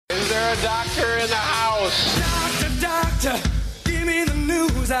a doctor in the house. Doctor, give me the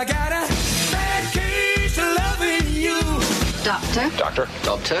news. I got a bad case of loving you. Doctor. Doctor.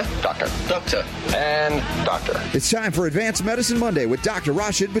 Doctor. Doctor. Doctor. And doctor. It's time for Advanced Medicine Monday with Dr.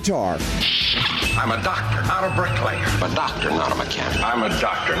 Rashid Buttar. I'm a doctor, not a bricklayer. A doctor, not a mechanic. I'm a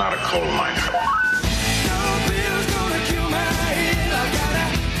doctor, not a coal miner. No pill's gonna kill my head. I got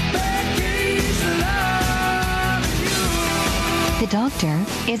a bad case of loving you. The doctor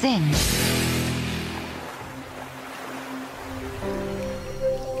is in.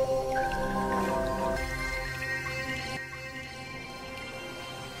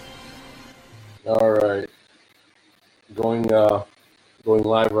 All right, going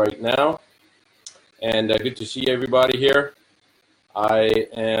live right now, and good to see everybody here. I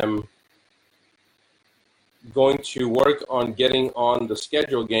am going to work on getting on the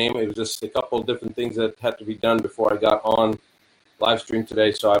schedule game. It was just a couple of different things that had to be done before I got on live stream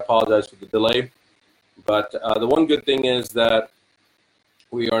today, so I apologize for the delay. But the one good thing is that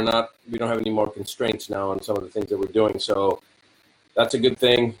we don't have any more constraints now on some of the things that we're doing, so that's a good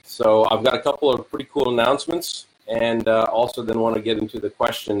thing. So I've got a couple of pretty cool announcements, and also then want to get into the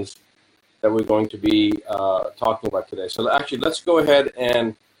questions that we're going to be talking about today. So actually, let's go ahead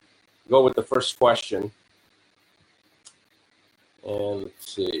and go with the first question. And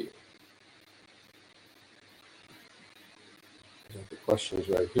let's see. The question's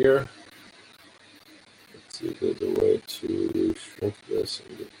right here. Let's see if there's a way to shrink this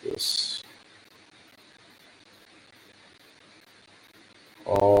and get this.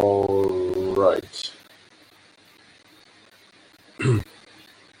 All right.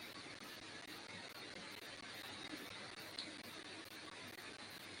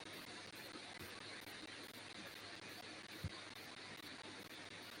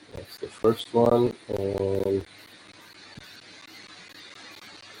 That's the first one, and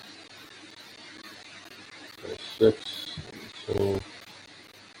six.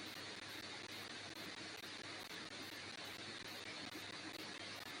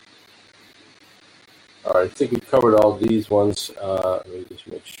 All right, I think we covered all these ones. Let me just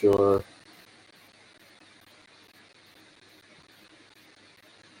make sure.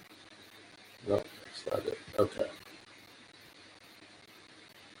 No, that's not it. Okay.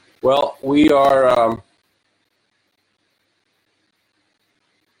 Well, we are.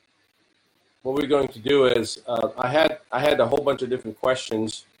 What we're going to do is, I had a whole bunch of different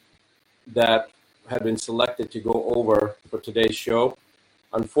questions that had been selected to go over for today's show.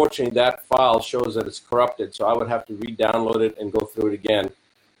 Unfortunately, that file shows that it's corrupted, so I would have to re-download it and go through it again.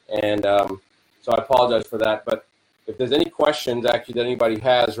 And so I apologize for that. But if there's any questions actually that anybody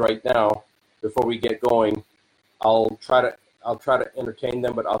has right now before we get going, I'll try to entertain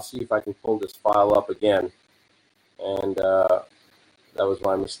them, but I'll see if I can pull this file up again. And that was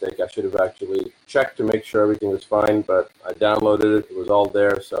my mistake. I should have actually checked to make sure everything was fine, but I downloaded it. It was all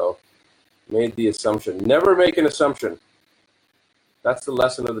there, so made the assumption. Never make an assumption. That's the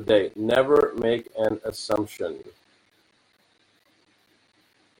lesson of the day. Never make an assumption.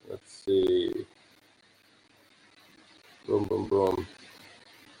 Let's see. Boom, boom, boom.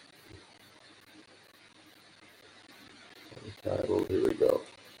 Okay, well, here we go.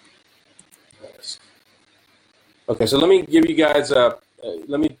 Nice. Okay, so let me give you guys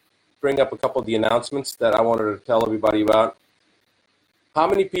let me bring up a couple of the announcements that I wanted to tell everybody about. How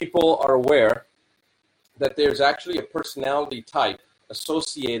many people are aware that there's actually a personality type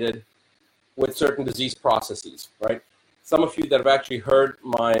associated with certain disease processes, right? Some of you that have actually heard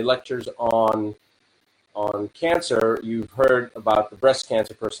my lectures on cancer, you've heard about the breast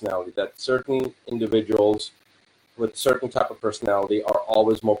cancer personality, that certain individuals with certain type of personality are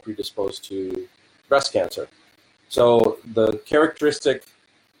always more predisposed to breast cancer. So the characteristic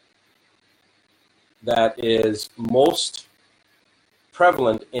that is most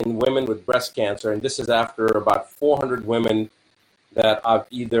prevalent in women with breast cancer, and this is after about 400 women that I've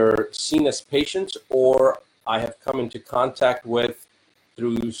either seen as patients or I have come into contact with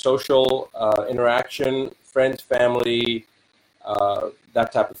through social interaction, friends, family,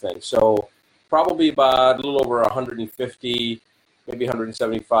 that type of thing. So probably about a little over 150, maybe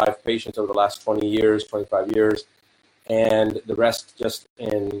 175 patients over the last 20 years, 25 years, and the rest just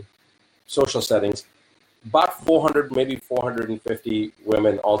in social settings. About 400, maybe 450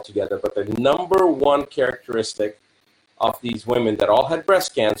 women altogether. But the number one characteristic of these women that all had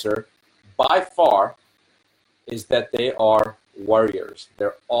breast cancer, by far, is that they are worriers.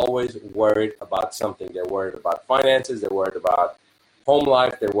 They're always worried about something. They're worried about finances. They're worried about home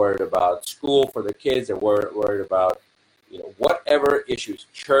life. They're worried about school for their kids. They're worried about, whatever issues,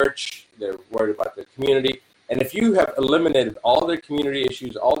 church. They're worried about their community. And if you have eliminated all their community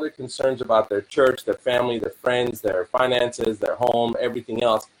issues, all their concerns about their church, their family, their friends, their finances, their home, everything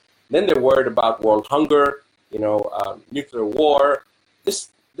else, then they're worried about world hunger, nuclear war.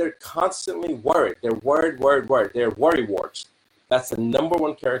 They're constantly worried. They're worried. They're worrywarts. That's the number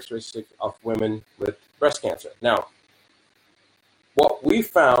one characteristic of women with breast cancer. Now, what we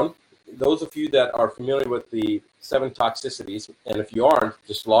found, those of you that are familiar with the 7 toxicities, and if you aren't,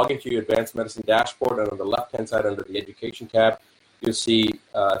 just log into your advanced medicine dashboard, and on the left-hand side under the education tab, you'll see,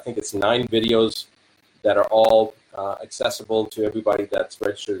 I think it's 9 videos that are all accessible to everybody that's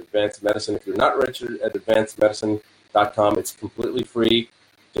registered at Advanced Medicine. If you're not registered at advancedmedicine.com, it's completely free.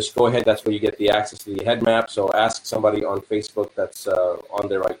 Just go ahead. That's where you get the access to the head map. So ask somebody on Facebook that's on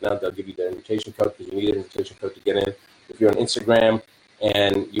there right now. They'll give you the invitation code, because you need an invitation code to get in. If you're on Instagram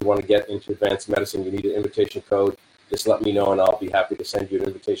and you want to get into Advanced Medicine, you need an invitation code. Just let me know, and I'll be happy to send you an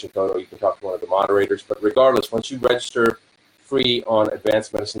invitation code, or you can talk to one of the moderators. But regardless, once you register free on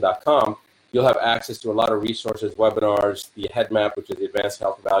advancedmedicine.com, you'll have access to a lot of resources, webinars, the head map, which is the Advanced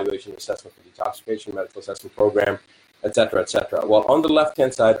Health Evaluation Assessment for Detoxification Medical Assessment Program, et cetera, et cetera. Well, on the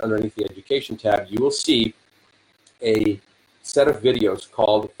left-hand side, underneath the Education tab, you will see a set of videos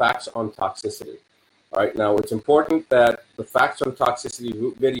called Facts on Toxicity. All right, now it's important that the Facts on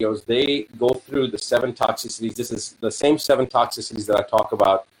Toxicity videos, they go through the 7 toxicities. This is the same 7 toxicities that I talk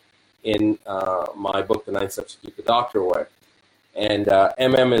about in my book, The 9 Steps to Keep the Doctor Away. And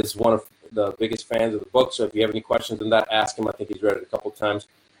MM is one of the biggest fans of the book, so if you have any questions on that, ask him. I think he's read it a couple times.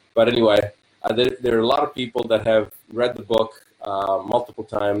 But anyway, there are a lot of people that have read the book multiple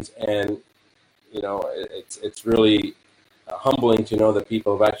times, and it's really humbling to know that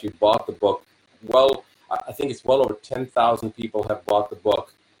people have actually bought the book. Well, I think it's well over 10,000 people have bought the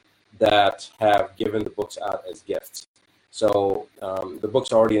book that have given the books out as gifts. So the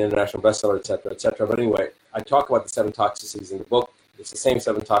book's already an international bestseller, et cetera, et cetera. But anyway, I talk about the 7 toxicities in the book. It's the same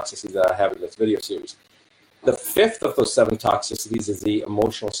 7 toxicities that I have in this video series. The 5th of those 7 toxicities is the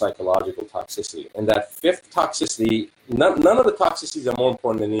emotional psychological toxicity. And that 5th toxicity, none of the toxicities are more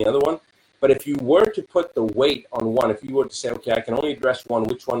important than any other one. But if you were to put the weight on one, if you were to say, okay, I can only address one,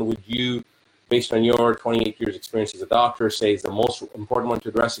 which one would you, based on your 28 years experience as a doctor, say is the most important one to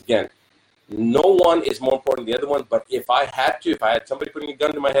address? Again, no one is more important than the other one. But if I had somebody putting a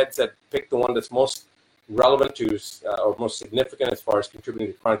gun to my head and said, pick the one that's most relevant to or most significant as far as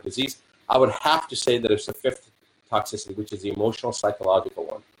contributing to chronic disease, I would have to say that it's the 5th toxicity, which is the emotional psychological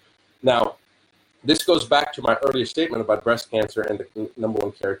one. Now, this goes back to my earlier statement about breast cancer and the number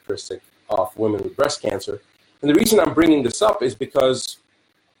one characteristic of women with breast cancer. And the reason I'm bringing this up is because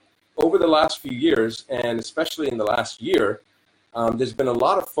over the last few years, and especially in the last year, there's been a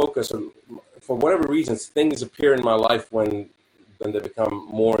lot of focus on, for whatever reasons, things appear in my life when they become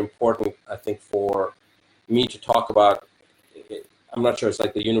more important, I think, for me to talk about. I'm not sure, it's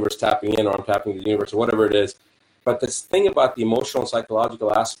like the universe tapping in, or I'm tapping the universe, or whatever it is. But this thing about the emotional and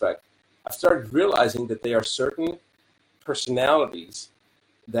psychological aspect, I started realizing that there are certain personalities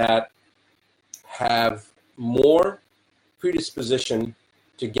that have more predisposition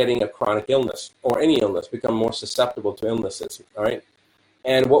to getting a chronic illness, or any illness, become more susceptible to illnesses, all right?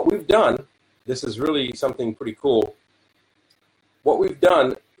 And what we've done, this is really something pretty cool. What we've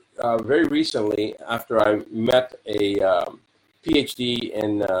done very recently, after I met a PhD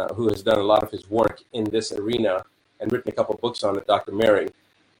who has done a lot of his work in this arena and written a couple books on it, Dr. Mary.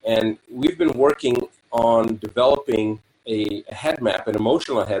 And we've been working on developing a head map, an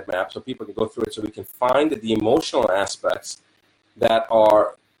emotional head map, so people can go through it, so we can find the emotional aspects that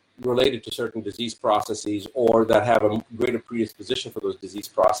are related to certain disease processes, or that have a greater predisposition for those disease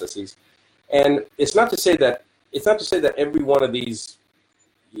processes. And it's not to say that every one of these,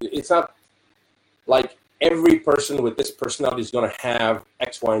 it's not like every person with this personality is going to have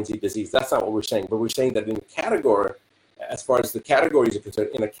X, Y, and Z disease. That's not what we're saying. But we're saying that in a category, as far as the categories are concerned,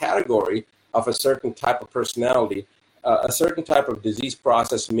 in a category of a certain type of personality, a certain type of disease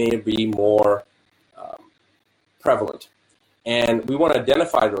process may be more prevalent. And we want to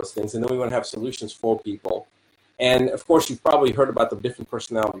identify those things, and then we want to have solutions for people. And of course, you've probably heard about the different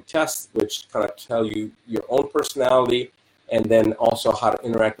personality tests, which kind of tell you your own personality, and then also how to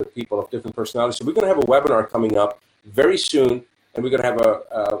interact with people of different personalities. So we're going to have a webinar coming up very soon, and we're going to have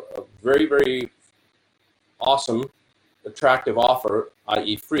a very, very awesome, attractive offer,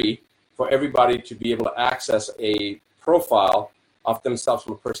 i.e. free, for everybody to be able to access a profile of themselves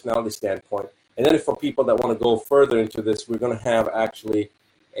from a personality standpoint. And then for people that want to go further into this, we're going to have actually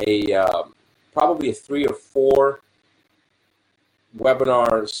probably a 3 or 4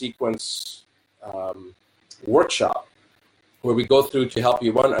 webinar sequence workshop, where we go through to help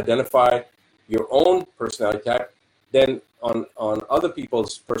you, one, identify your own personality type, then on other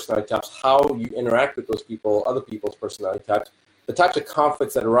people's personality types, how you interact with those people, other people's personality types, the types of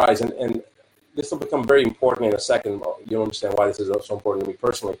conflicts that arise, and this will become very important in a second. You'll understand why this is so important to me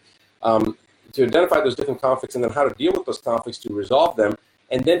personally. To identify those different conflicts and then how to deal with those conflicts to resolve them,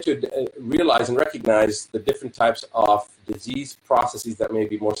 and then to realize and recognize the different types of disease processes that may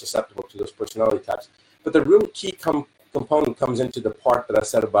be more susceptible to those personality types. But the real key component comes into the part that I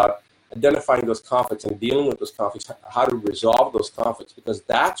said about identifying those conflicts and dealing with those conflicts, how to resolve those conflicts, because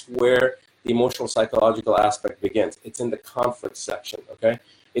that's where the emotional psychological aspect begins. It's in the conflict section, okay?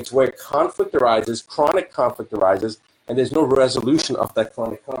 It's where conflict arises, chronic conflict arises, and there's no resolution of that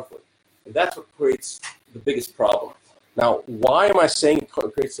chronic conflict. And that's what creates the biggest problem. Now, why am I saying it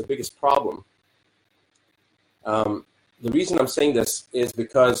creates the biggest problem? The reason I'm saying this is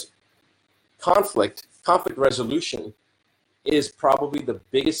because conflict resolution is probably the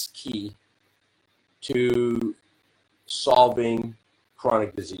biggest key to solving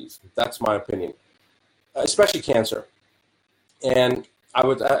chronic disease. That's my opinion, especially cancer. And I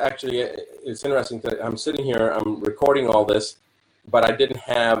would actually, it's interesting that I'm sitting here, I'm recording all this, but I didn't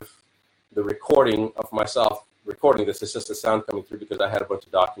have the recording of myself recording this. It's just the sound coming through because I had a bunch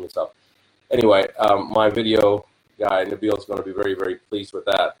of documents up. Anyway, my video guy, Nabil, is going to be very, very pleased with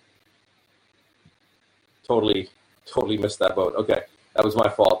that. Totally missed that boat. Okay, that was my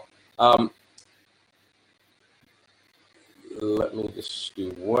fault. Let me just do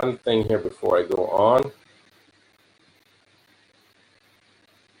one thing here before I go on.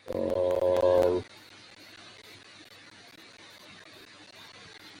 And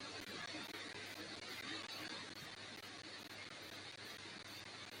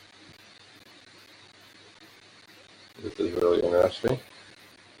this is really interesting.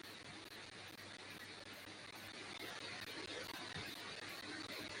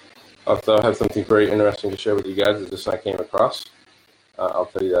 Also, I have something very interesting to share with you guys. This I came across. I'll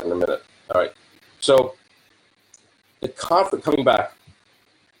tell you that in a minute. All right. So, the conflict, coming back,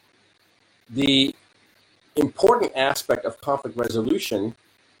 the important aspect of conflict resolution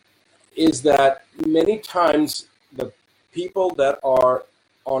is that many times the people that are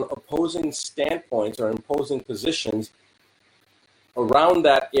on opposing standpoints or opposing positions around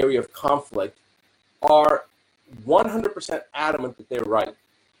that area of conflict are 100% adamant that they're right.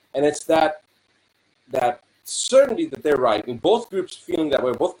 And it's that certainty that they're right, and both groups feeling that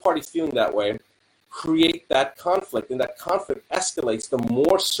way, both parties feeling that way, create that conflict, and that conflict escalates the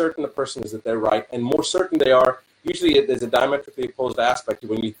more certain the person is that they're right, and more certain they are. Usually there's a diametrically opposed aspect to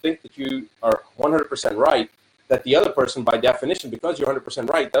when you think that you are 100% right, that the other person, by definition, because you're 100%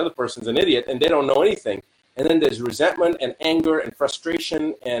 right, the other person's an idiot, and they don't know anything. And then there's resentment and anger and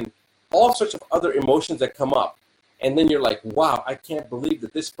frustration and all sorts of other emotions that come up. And then you're like, wow, I can't believe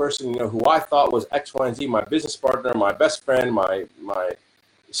that this person, who I thought was X, Y, and Z, my business partner, my best friend, my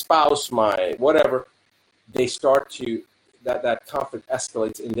spouse, my whatever, they start to, that conflict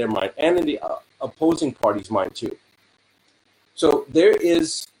escalates in their mind and in the opposing party's mind too. So there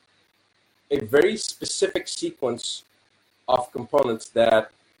is a very specific sequence of components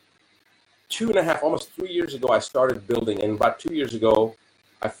that 2.5, almost 3 years ago, I started building, and about 2 years ago,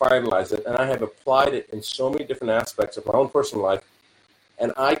 I finalized it, and I have applied it in so many different aspects of my own personal life,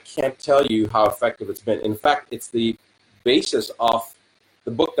 and I can't tell you how effective it's been. In fact, it's the basis of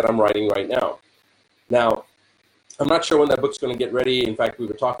the book that I'm writing right now. Now, I'm not sure when that book's going to get ready. In fact, we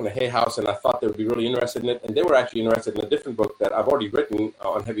were talking to Hay House, and I thought they would be really interested in it, and they were actually interested in a different book that I've already written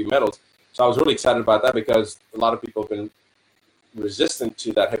on heavy metals. So I was really excited about that because a lot of people have been resistant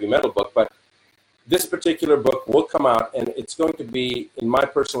to that heavy metal book, but this particular book will come out, and it's going to be, in my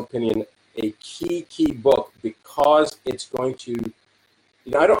personal opinion, a key book because it's going to,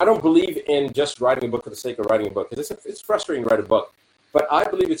 I don't believe in just writing a book for the sake of writing a book, because it's frustrating to write a book, but I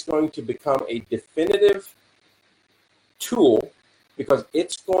believe it's going to become a definitive tool because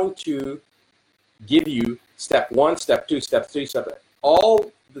it's going to give you step 1, step 2, step 3,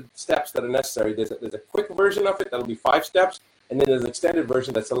 all the steps that are necessary. There's a quick version of it that'll be 5 steps, and then there's an extended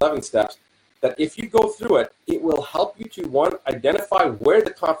version that's 11 steps. That if you go through it, it will help you to, 1, identify where the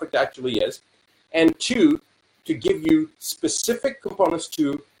conflict actually is, and 2, to give you specific components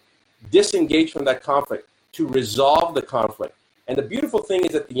to disengage from that conflict, to resolve the conflict. And the beautiful thing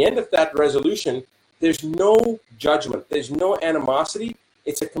is at the end of that resolution, there's no judgment, there's no animosity,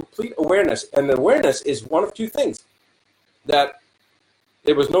 it's a complete awareness. And the awareness is one of 2 things: that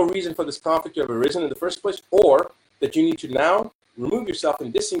there was no reason for this conflict to have arisen in the first place, or that you need to now remove yourself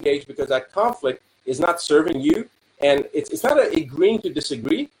and disengage because that conflict is not serving you. And it's not agreeing to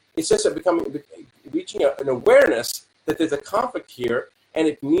disagree. It's just reaching an awareness that there's a conflict here, and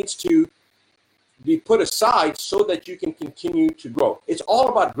it needs to be put aside so that you can continue to grow. It's all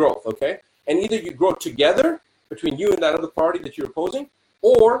about growth, okay? And either you grow together between you and that other party that you're opposing,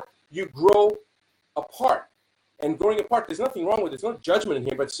 or you grow apart. And growing apart, there's nothing wrong with it. There's no judgment in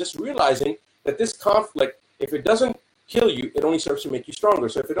here, but it's just realizing that this conflict, if it doesn't kill you, it only serves to make you stronger.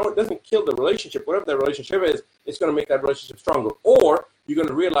 So if it doesn't kill the relationship, whatever that relationship is, it's going to make that relationship stronger. Or you're going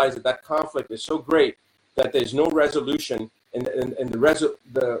to realize that that conflict is so great that there's no resolution, and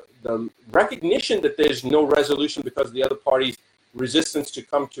the recognition that there's no resolution because of the other party's resistance to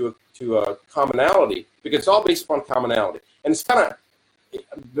come to a commonality, because it's all based upon commonality. And it's kind of,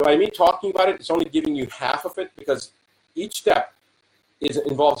 by me talking about it, it's only giving you half of it, because each step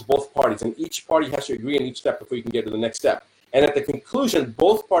involves both parties, and each party has to agree on each step before you can get to the next step. And at the conclusion,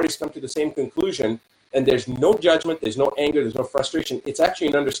 both parties come to the same conclusion, and there's no judgment, there's no anger, there's no frustration. It's actually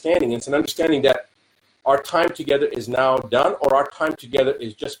an understanding. It's an understanding that our time together is now done, or our time together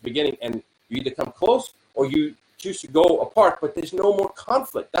is just beginning, and you either come close or you choose to go apart, but there's no more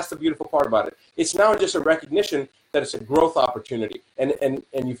conflict. That's the beautiful part about it. It's now just a recognition that it's a growth opportunity, and if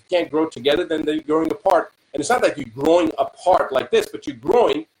you can't grow together, then you're growing apart. And it's not like you're growing apart like this, but you're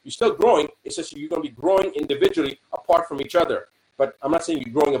still growing. It's just you're going to be growing individually apart from each other. But I'm not saying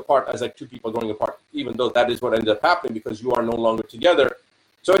you're growing apart as like two people growing apart, even though that is what ended up happening, because you are no longer together.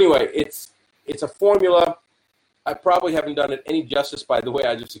 So anyway, it's a formula. I probably haven't done it any justice by the way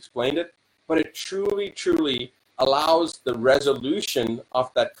I just explained it, but it truly, truly allows the resolution of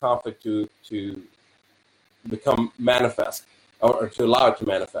that conflict to become manifest, or to allow it to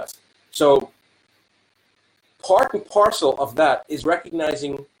manifest. So part and parcel of that is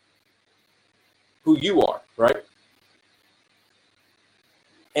recognizing who you are, right?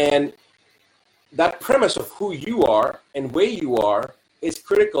 And that premise of who you are and where you are is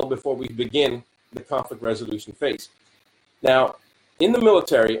critical before we begin the conflict resolution phase. Now, in the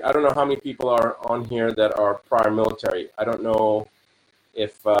military, I don't know how many people are on here that are prior military. I don't know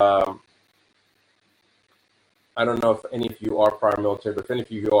if any of you are prior military, but if any of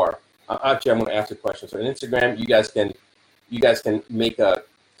you are, actually, I'm going to ask a question. So on Instagram, you guys can make a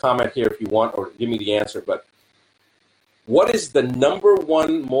comment here if you want, or give me the answer. But what is the number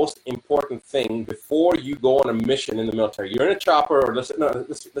one most important thing before you go on a mission in the military? You're in a chopper, or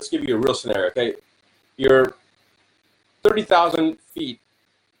let's give you a real scenario, okay? You're 30,000 feet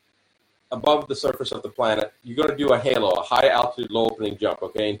above the surface of the planet. You're going to do a halo, a high altitude, low opening jump,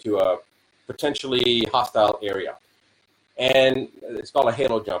 okay, into a potentially hostile area. And it's called a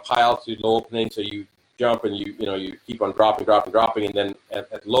halo jump, high altitude, low opening. So you jump and you keep on dropping, and then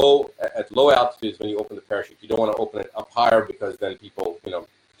at low altitudes when you open the parachute. You don't want to open it up higher, because then people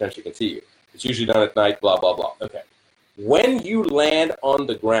potentially can see you. It's usually done at night. Blah blah blah. Okay. When you land on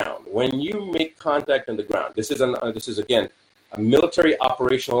the ground, when you make contact on the ground, this is again a military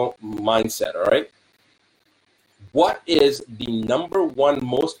operational mindset. All right. What is the number one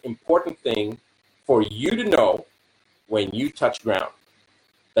most important thing for you to know when you touch ground?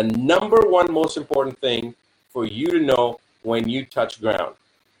 The number one most important thing for you to know when you touch ground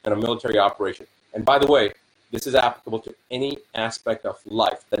in a military operation. And by the way, this is applicable to any aspect of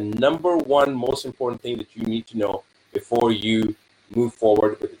life. The number one most important thing that you need to know before you move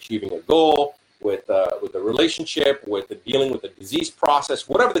forward with achieving a goal, with a relationship, with the dealing with the disease process,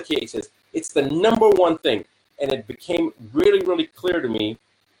 whatever the case is, it's the number one thing. And it became really, really clear to me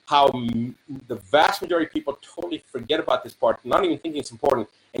how the vast majority of people totally forget about this part, not even thinking it's important.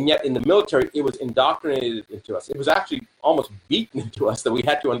 And yet in the military, it was indoctrinated into us. It was actually almost beaten into us that we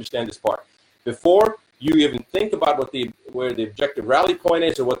had to understand this part. Before you even think about where the objective rally point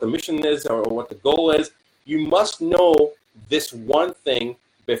is, or what the mission is, or what the goal is, you must know this one thing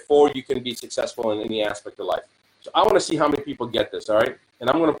before you can be successful in any aspect of life. So I want to see how many people get this, all right? And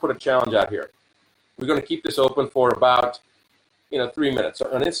I'm going to put a challenge out here. We're going to keep this open for about 3 minutes.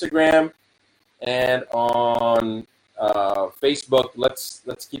 So on Instagram and on Facebook,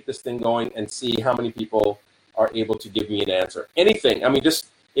 let's keep this thing going and see how many people are able to give me an answer. Anything. I mean,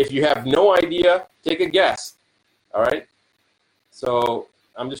 just if you have no idea, take a guess. All right. So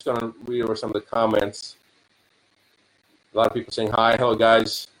I'm just going to read over some of the comments. A lot of people saying hi. Hello,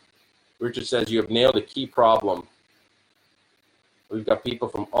 guys. Richard says you have nailed a key problem. We've got people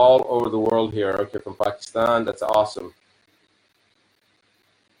from all over the world here. Okay, from Pakistan. That's awesome.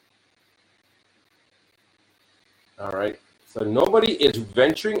 All right. So nobody is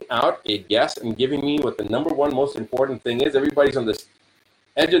venturing out a guess and giving me what the number one most important thing is. Everybody's on this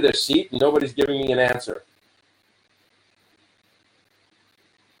edge of their seat. Nobody's giving me an answer.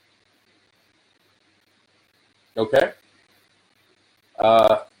 Okay.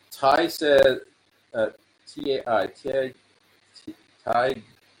 Ty said,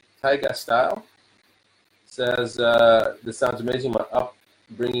 Taiga style. says, this sounds amazing. My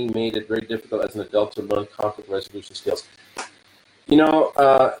upbringing made it very difficult as an adult to learn conflict resolution skills. You know,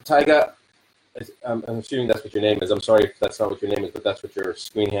 Tyga, I'm assuming that's what your name is. I'm sorry if that's not what your name is, but that's what your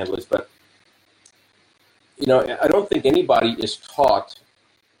screen handle is. But, you know, I don't think anybody is taught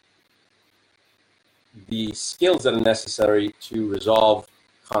the skills that are necessary to resolve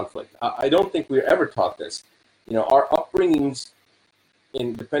conflict. I don't think we're ever taught this. You know, our upbringings,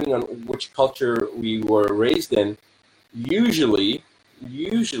 depending on which culture we were raised in, usually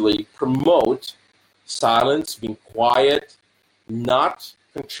promote silence, being quiet, not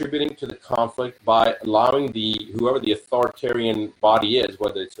contributing to the conflict by allowing whoever the authoritarian body is,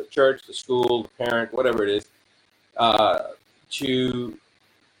 whether it's the church, the school, the parent, whatever it is, to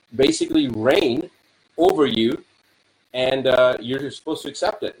basically reign over you, and you're supposed to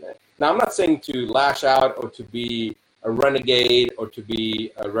accept it. Now, I'm not saying to lash out or to be a renegade or to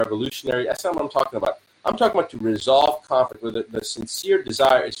be a revolutionary. That's not what I'm talking about. I'm talking about to resolve conflict, where the sincere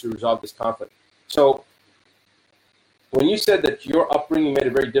desire is to resolve this conflict. So when you said that your upbringing made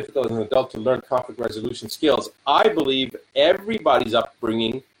it very difficult as an adult to learn conflict resolution skills, I believe everybody's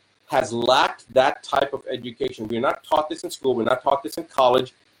upbringing has lacked that type of education. We're not taught this in school. We're not taught this in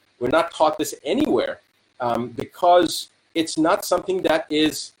college. We're not taught this anywhere, because it's not something that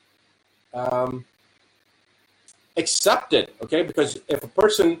is accepted. Okay, because if a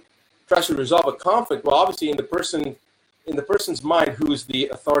person tries to resolve a conflict, well, obviously in the person's mind, who is the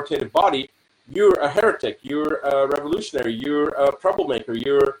authoritative body, you're a heretic, you're a revolutionary, you're a troublemaker,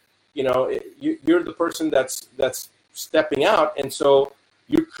 you're the person that's stepping out, and so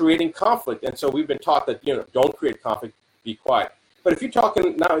you're creating conflict. And so we've been taught that, don't create conflict, be quiet. But if you're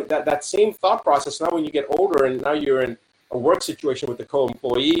talking now that same thought process, now when you get older and now you're in a work situation with a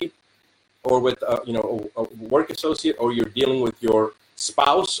co-employee or with a work associate, or you're dealing with your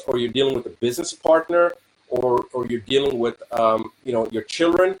spouse, or you're dealing with a business partner, or you're dealing with your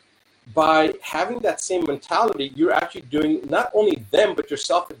children, by having that same mentality, you're actually doing not only them but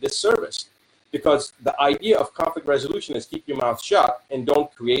yourself a disservice, because the idea of conflict resolution is keep your mouth shut and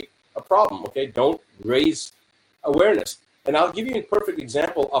don't create a problem. Okay, don't raise awareness. And I'll give you a perfect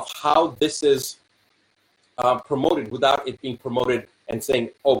example of how this is promoted without it being promoted and saying,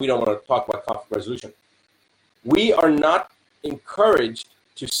 oh, we don't want to talk about conflict resolution. We are not encouraged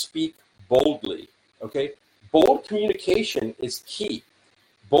to speak boldly. Okay, bold communication is key.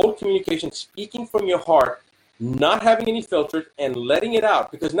 Bold communication, speaking from your heart, not having any filters, and letting it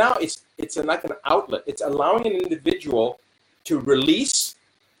out, because now it's like an outlet. It's allowing an individual to release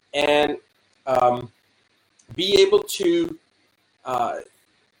and be able to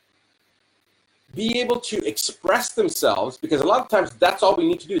express themselves, because a lot of times that's all we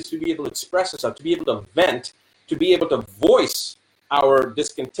need to do, is to be able to express ourselves, to be able to vent, to be able to voice our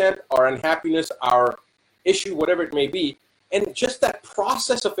discontent, our unhappiness, our issue, whatever it may be. And just that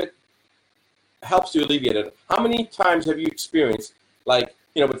process of it helps to alleviate it. How many times have you experienced, like,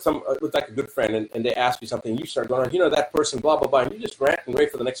 with like a good friend, and they ask you something, you start going, that person, blah, blah, blah, and you just rant and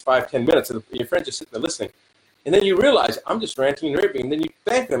rave for the next 5-10 minutes, and your friend's just sitting there listening. And then you realize, I'm just ranting and raving, and then you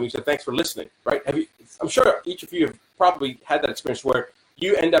thank them, you say, thanks for listening, right? I'm sure each of you have probably had that experience where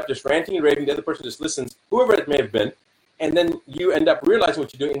you end up just ranting and raving, the other person just listens, whoever it may have been, and then you end up realizing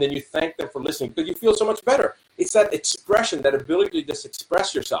what you're doing, and then you thank them for listening because you feel so much better. It's that expression, that ability to just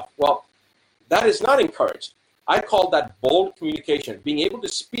express yourself. Well, that is not encouraged. I call that bold communication, being able to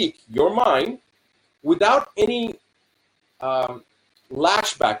speak your mind without any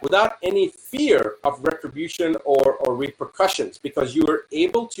lashback, without any fear of retribution or repercussions, because you are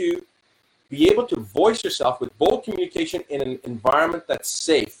able to voice yourself with bold communication in an environment that's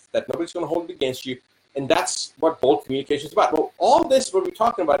safe, that nobody's going to hold it against you. And that's what bold communication is about. Well, all this, what we're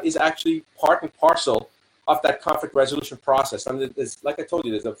talking about, is actually part and parcel of that conflict resolution process. I mean, like I told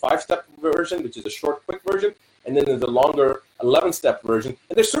you, there's a 5-step version, which is a short, quick version, and then there's a longer 11-step version.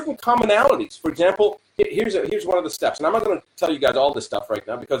 And there's certain commonalities. For example, here's one of the steps. And I'm not going to tell you guys all this stuff right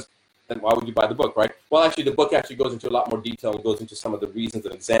now, because then why would you buy the book, right? Well, actually, the book actually goes into a lot more detail and goes into some of the reasons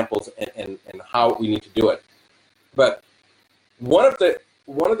and examples and how we need to do it. But one of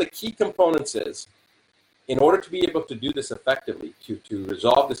the key components is, in order to be able to do this effectively, to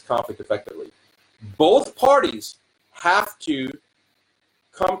resolve this conflict effectively, both parties have to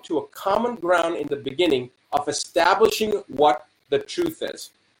come to a common ground in the beginning of establishing what the truth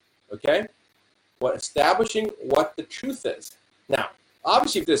is. Okay? Establishing what the truth is. Now,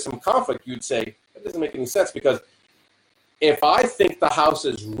 obviously, if there's some conflict, you'd say, that doesn't make any sense, because if I think the house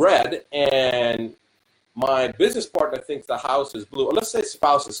is red and my business partner thinks the house is blue, or let's say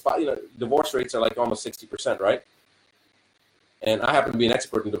spouses, divorce rates are like almost 60%, right? And I happen to be an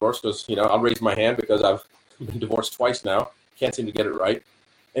expert in divorce because, I'll raise my hand because been divorced twice now. Can't seem to get it right.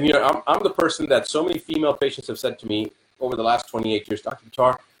 And, you know, I'm the person that so many female patients have said to me over the last 28 years, Dr.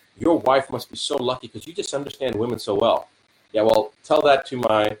 Buttar, your wife must be so lucky because you just understand women so well. Yeah, well, tell that to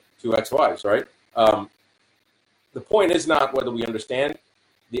my two ex-wives, right? The point is not whether we understand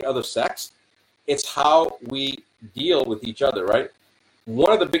the other sex. It's how we deal with each other, right?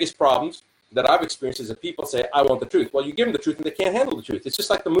 One of the biggest problems that I've experienced is that people say, I want the truth. Well, you give them the truth and they can't handle the truth. It's just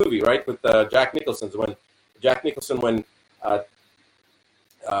like the movie, right, with Jack Nicholson, when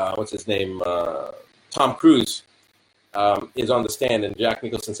what's his name? Tom Cruise is on the stand, and Jack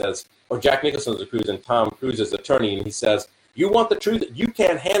Nicholson says, or Jack Nicholson is a Cruise, and Tom Cruise is attorney, and he says, you want the truth, you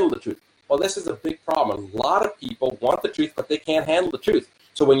can't handle the truth. Well, this is a big problem. A lot of people want the truth, but they can't handle the truth.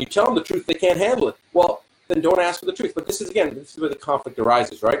 So when you tell them the truth, they can't handle it. Well, then don't ask for the truth. But this is where the conflict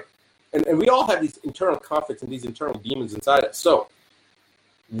arises, right? And we all have these internal conflicts and these internal demons inside us. So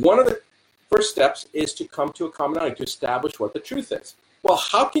one of the first steps is to come to a commonality, to establish what the truth is. Well,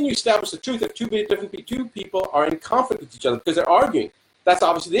 how can you establish the truth if two people are in conflict with each other because they're arguing? That's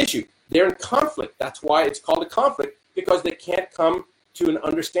obviously the issue. They're in conflict. That's why it's called a conflict, because they can't come to an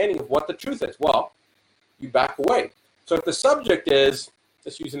understanding of what the truth is. Well, you back away. So if the subject is,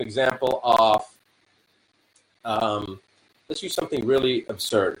 let's use an example of, let's use something really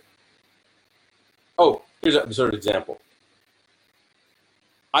absurd. Oh, here's an absurd example.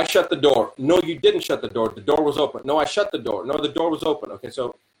 I shut the door. No, you didn't shut the door. The door was open. No, I shut the door. No, the door was open. Okay,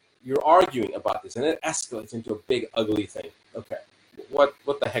 so you're arguing about this, and it escalates into a big, ugly thing. Okay, what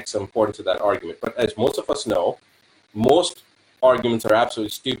the heck's so important to that argument? But as most of us know, most arguments are absolutely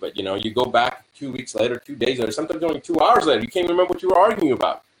stupid. You know, you go back 2 weeks later, 2 days later, sometimes only 2 hours later, you can't even remember what you were arguing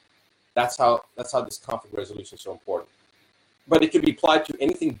about. That's how this conflict resolution is so important. But it could be applied to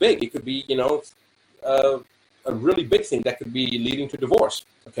anything big. It could be, you know, a really big thing that could be leading to divorce.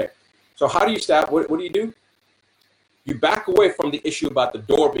 Okay, so how do you start? What do? You back away from the issue about the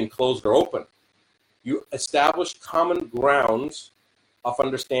door being closed or open. You establish common grounds of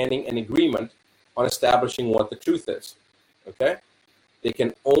understanding and agreement on establishing what the truth is. Okay, there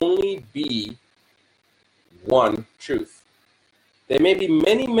can only be one truth. There may be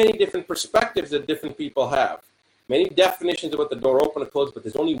many, many different perspectives that different people have, many definitions of what the door open or closed, but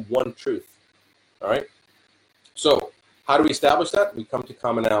there's only one truth. All right. So how do we establish that? We come to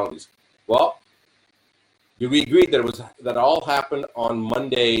commonalities. Well, do we agree that all happened on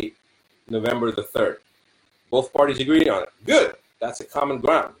Monday, November the 3rd? Both parties agreed on it. Good. That's a common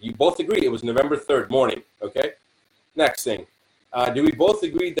ground. You both agree it was November 3rd morning. Okay. Next thing. Do we both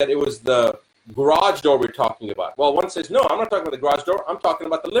agree that it was the garage door we're talking about? Well, one says, no, I'm not talking about the garage door. I'm talking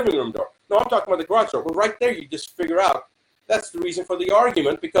about the living room door. No, I'm talking about the garage door. Well, right there, you just figure out that's the reason for the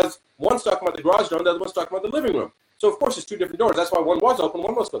argument, because one's talking about the garage door and the other one's talking about the living room. So, of course, it's two different doors. That's why one was open,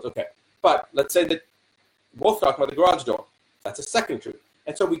 one was closed. Okay. But let's say that both talking about the garage door. That's a second truth.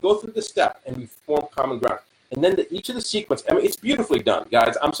 And so we go through the step and we form common ground. And then each of the sequence, I mean, it's beautifully done,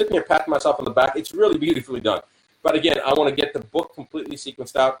 guys. I'm sitting here patting myself on the back. It's really beautifully done. But again, I want to get the book completely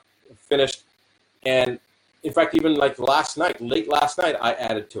sequenced out, finished. And in fact, even like late last night, I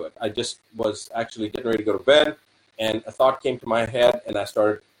added to it. I just was actually getting ready to go to bed, and a thought came to my head, and I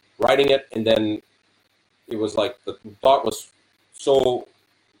started writing it. And then it was like the thought was so,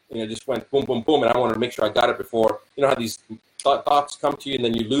 just went boom, boom, boom. And I wanted to make sure I got it before, how these thoughts come to you, and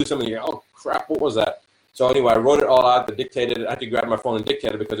then you lose them, and you're, oh, crap, what was that? So anyway, I wrote it all out, dictated it. I had to grab my phone and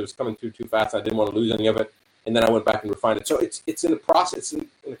dictate it because it was coming through too fast. I didn't want to lose any of it. And then I went back and refined it. So it's in a process, in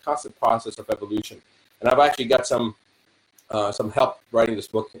a constant process of evolution. And I've actually got some help writing this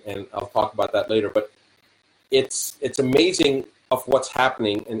book, and I'll talk about that later. But it's amazing of what's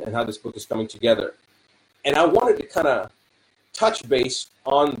happening and how this book is coming together. And I wanted to kind of touch base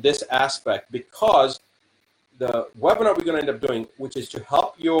on this aspect because the webinar we're going to end up doing, which is to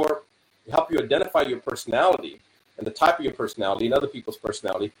help you identify your personality and the type of your personality and other people's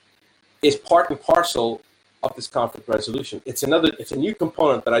personality, is part and parcel of this conflict resolution. It's a new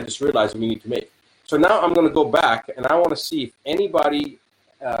component that I just realized we need to make. So now I'm going to go back and I want to see if anybody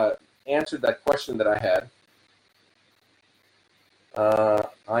answered that question that I had.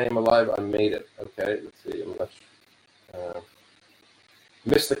 I am alive. I made it. Okay, let's see.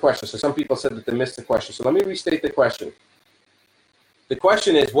 Missed the question. So some people said that they missed the question. So let me restate the question. The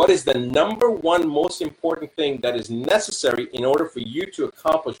question is, what is the number one most important thing that is necessary in order for you to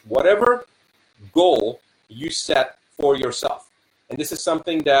accomplish whatever goal you set for yourself? And this is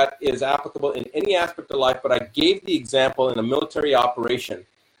something that is applicable in any aspect of life, but I gave the example in a military operation.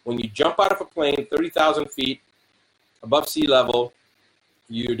 When you jump out of a plane 30,000 feet above sea level,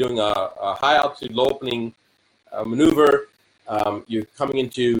 you're doing a high altitude, low opening maneuver. You're coming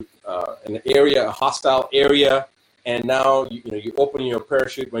into an area, a hostile area, and now you open your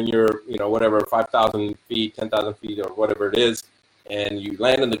parachute when you're 5,000 feet, 10,000 feet, or whatever it is, and you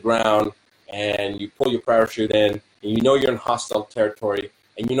land on the ground and you pull your parachute in, and you're in hostile territory,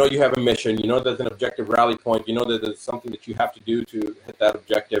 and you have a mission. There's an objective rally point. That there's something that you have to do to hit that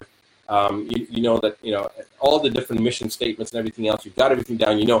objective. That all the different mission statements and everything else. You've got everything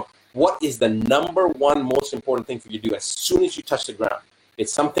down. What is the number one most important thing for you to do as soon as you touch the ground?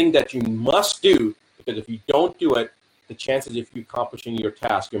 It's something that you must do, because if you don't do it, the chances of you accomplishing your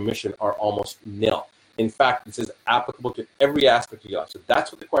task, your mission, are almost nil. In fact, this is applicable to every aspect of your life. So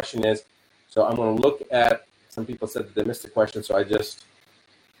that's what the question is. So I'm going to look at, some people said that they missed the question, so I just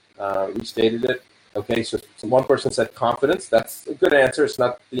restated it. Okay, so one person said confidence. That's a good answer. It's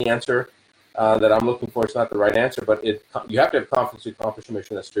not the answer that I'm looking for. It's not the right answer, but you have to have confidence to accomplish your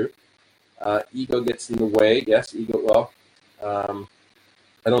mission. That's true. Ego gets in the way. Yes, ego. Well,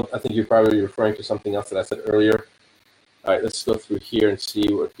 I think you're probably referring to something else that I said earlier. All right, let's go through here and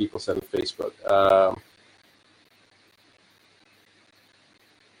see what people said on Facebook.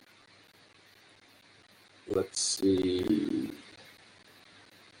 Let's see.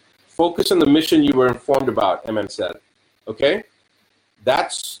 Focus on the mission you were informed about, MM said. Okay?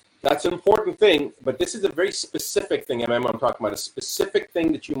 That's an important thing, but this is a very specific thing, MM. I'm talking about a specific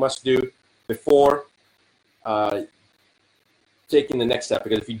thing that you must do before taking the next step,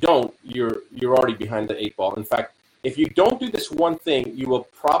 because if you don't, you're already behind the 8 ball. In fact, if you don't do this one thing, you will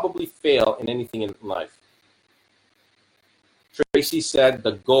probably fail in anything in life. Tracy said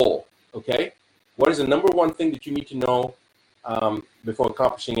the goal. Okay? What is the number one thing that you need to know before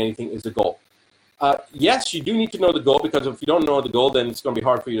accomplishing anything is the goal? Yes, you do need to know the goal, because if you don't know the goal, then it's going to be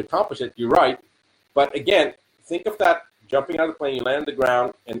hard for you to accomplish it. You're right. But again, think of that jumping out of the plane, you land on the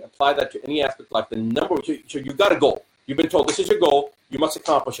ground, and apply that to any aspect of life. So you've got a goal. You've been told this is your goal. You must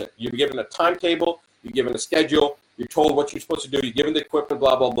accomplish it. You're given a timetable. You're given a schedule. You're told what you're supposed to do. You're given the equipment,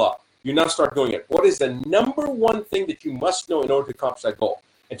 blah, blah, blah. You now start doing it. What is the number one thing that you must know in order to accomplish that goal?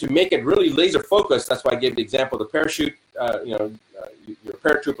 And to make it really laser focused, that's why I gave the example of the parachute. You're a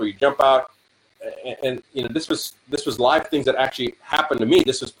paratrooper, you jump out, and this was live things that actually happened to me.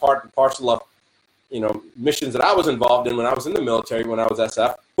 This was part and parcel of missions that I was involved in when I was in the military, when I was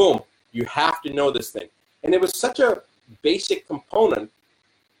SF. Boom, you have to know this thing, and it was such a basic component.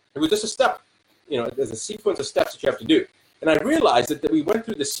 It was just a step. There's a sequence of steps that you have to do, and I realized that we went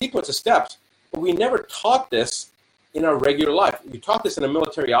through the sequence of steps, but we never taught this in our regular life. You taught this in a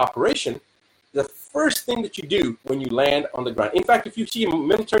military operation. The first thing that you do when you land on the ground. In fact, if you see a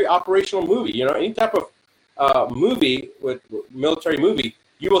military operational movie, any type of movie with military movie,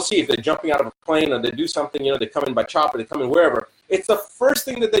 you will see if they're jumping out of a plane or they do something, they come in by chopper, they come in wherever. It's the first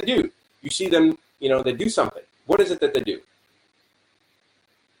thing that they do. You see them, they do something. What is it that they do?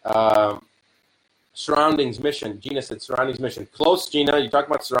 Surroundings mission. Gina said surroundings mission. Close, Gina. You talk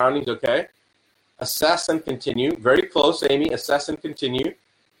about surroundings, okay? Assess and continue. Very close, Amy. Assess and continue.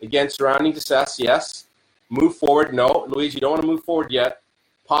 Again, surroundings, assess, yes. Move forward, no. Louise, you don't want to move forward yet.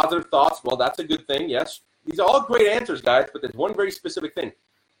 Positive thoughts, well, that's a good thing, yes. These are all great answers, guys, but there's one very specific thing.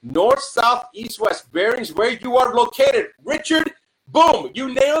 North, south, east, west, bearings, where you are located. Richard, boom,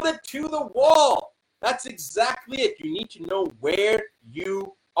 you nailed it to the wall. That's exactly it. You need to know where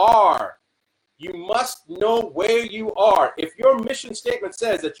you are. You must know where you are. If your mission statement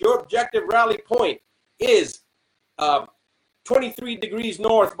says that your objective rally point is 23 degrees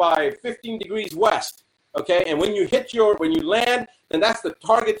north by 15 degrees west, okay, and when you land, then that's the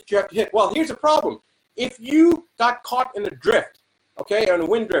target that you have to hit. Well, here's the problem. If you got caught in a drift, okay, or in a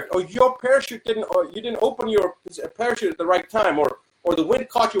wind drift, or your parachute you didn't open your parachute at the right time, or the wind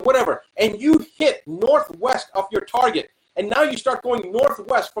caught you, whatever, and you hit northwest of your target, and now you start going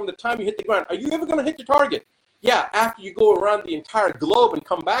northwest from the time you hit the ground. Are you ever going to hit your target? Yeah, after you go around the entire globe and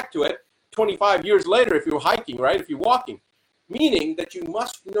come back to it 25 years later if you're hiking, right? If you're walking. Meaning that you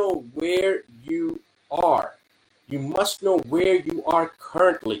must know where you are. You must know where you are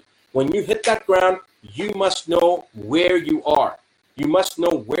currently. When you hit that ground, you must know where you are. You must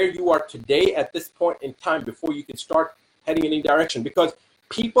know where you are today at this point in time before you can start heading in any direction. Because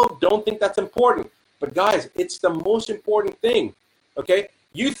people don't think that's important. But guys, it's the most important thing, okay?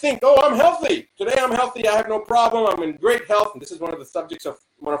 You think, oh, I'm healthy. Today I'm healthy. I have no problem. I'm in great health. And this is one of the subjects of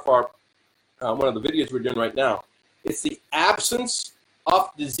one of the videos we're doing right now. It's the absence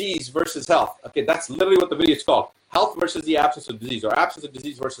of disease versus health. Okay, that's literally what the video is called. Health versus the absence of disease, or absence of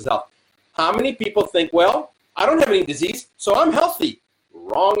disease versus health. How many people think, well, I don't have any disease, so I'm healthy?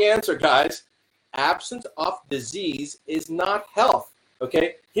 Wrong answer, guys. Absence of disease is not health.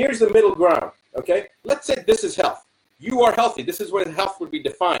 Okay, here's the middle ground. Okay, let's say this is health. You are healthy. This is where health would be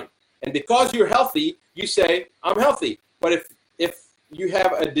defined. And because you're healthy, you say, I'm healthy. But if you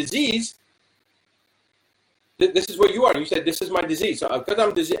have a disease, this is where you are. You said, this is my disease. So because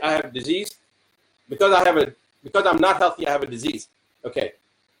I have disease. Because I'm not healthy, I have a disease. Okay.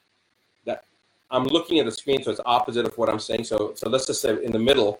 I'm looking at the screen, so it's opposite of what I'm saying. So let's just say in the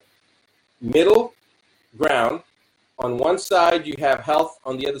middle ground, on one side you have health,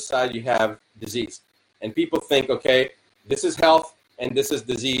 on the other side you have disease. And people think, okay, this is health and this is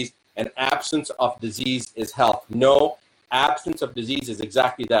disease, and absence of disease is health. No, absence of disease is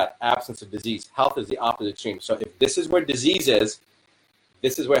exactly that, absence of disease. Health is the opposite extreme. So if this is where disease is,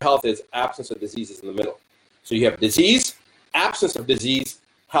 this is where health is, absence of disease is in the middle. So you have disease, absence of disease,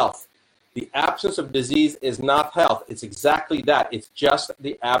 health. The absence of disease is not health. It's exactly that. It's just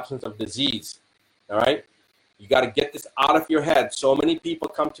the absence of disease. All right? You got to get this out of your head. So many people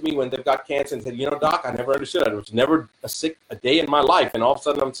come to me when they've got cancer and say, you know, doc, I never understood it. I was never sick a day in my life. And all of a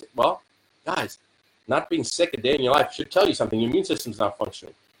sudden I'm sick. Well, guys, not being sick a day in your life should tell you something. Your immune system's not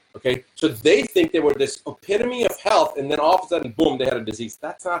functioning. Okay? So they think they were this epitome of health, and then all of a sudden, boom, they had a disease.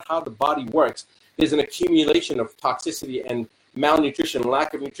 That's not how the body works. There's an accumulation of toxicity and malnutrition,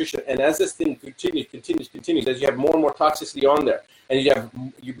 lack of nutrition, and as this thing continues, as you have more and more toxicity on there, and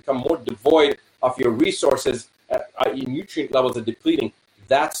you become more devoid of your resources, i.e. nutrient levels are depleting,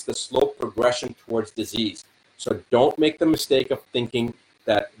 that's the slow progression towards disease. So don't make the mistake of thinking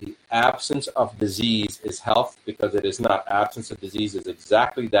that the absence of disease is health, because it is not. Absence of disease is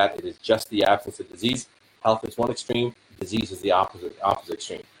exactly that. It is just the absence of disease. Health is one extreme, disease is the opposite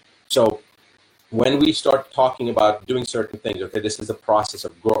extreme. So when we start talking about doing certain things, okay, this is a process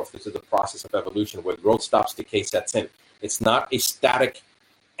of growth. This is a process of evolution where growth stops, decay sets in. It's not a static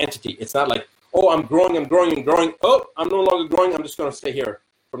entity. It's not like, oh, I'm growing. Oh, I'm no longer growing. I'm just going to stay here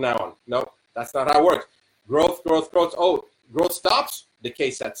from now on. No, that's not how it works. Growth. Oh, growth stops,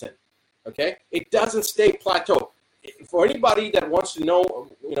 decay sets in. Okay? It doesn't stay plateau. For anybody that wants to know,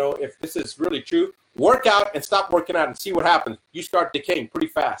 if this is really true, work out and stop working out and see what happens. You start decaying pretty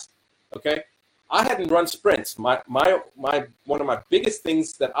fast. Okay? I hadn't run sprints. One of my biggest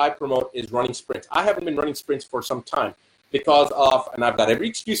things that I promote is running sprints. I haven't been running sprints for some time because of, and I've got every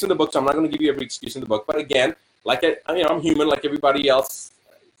excuse in the book, so I'm not going to give you every excuse in the book. But again, I'm human like everybody else.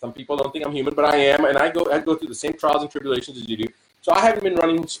 Some people don't think I'm human, but I am, and I go through the same trials and tribulations as you do. So I haven't been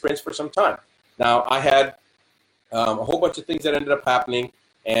running sprints for some time. Now I had a whole bunch of things that ended up happening,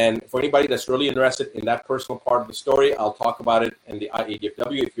 and for anybody that's really interested in that personal part of the story, I'll talk about it in the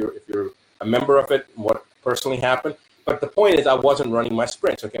IADFW if you're a member of it, what personally happened. But the point is, I wasn't running my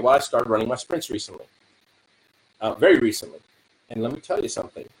sprints. Okay, well, I started running my sprints recently, very recently. And let me tell you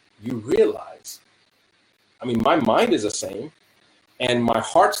something. You realize, my mind is the same, and my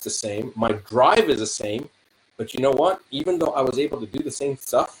heart's the same. My drive is the same. But you know what? Even though I was able to do the same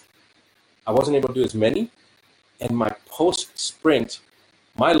stuff, I wasn't able to do as many. And my post-sprint,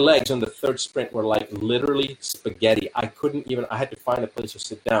 my legs on the third sprint were like literally spaghetti. I had to find a place to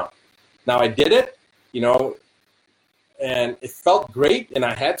sit down. Now I did it, and it felt great, and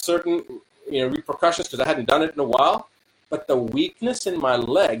I had certain, repercussions because I hadn't done it in a while, but the weakness in my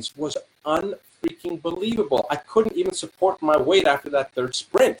legs was unfreaking believable. I couldn't even support my weight after that third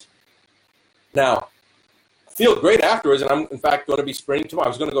sprint. Now, I feel great afterwards, and I'm, in fact, going to be sprinting tomorrow. I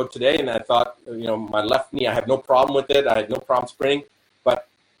was going to go today, and I thought, my left knee, I have no problem with it. I had no problem sprinting, but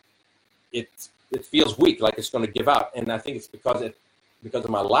it feels weak, like it's going to give out, and I think it's because of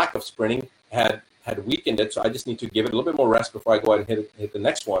my lack of sprinting, had weakened it. So I just need to give it a little bit more rest before I go ahead and hit the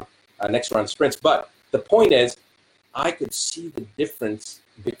next one, next round of sprints. But the point is, I could see the difference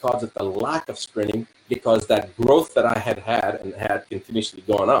because of the lack of sprinting, because that growth that I had continuously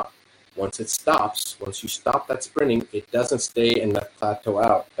going up. Once you stop that sprinting, it doesn't stay in that plateau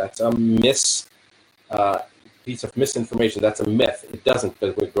out. That's a piece of misinformation. That's a myth. It doesn't,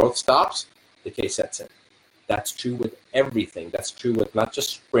 because when growth stops, decay sets in. That's true with everything. That's true with not just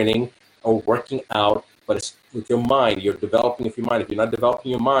sprinting or working out, but it's with your mind. You're developing your mind. If you're not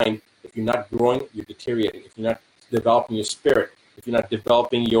developing your mind, if you're not growing, you're deteriorating. If you're not developing your spirit, if you're not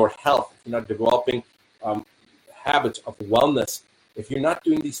developing your health, if you're not developing habits of wellness, if you're not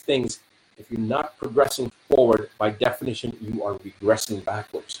doing these things, if you're not progressing forward, by definition, you are regressing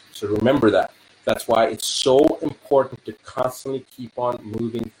backwards. So remember that. That's why it's so important to constantly keep on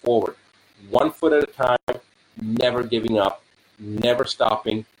moving forward. 1 foot at a time, never giving up, never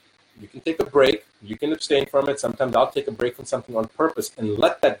stopping. You can take a break. You can abstain from it. Sometimes I'll take a break from something on purpose and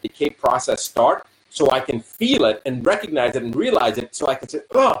let that decay process start so I can feel it and recognize it and realize it, so I can say,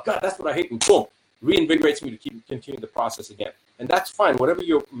 oh, God, that's what I hate, and boom, reinvigorates me to continue the process again. And that's fine, whatever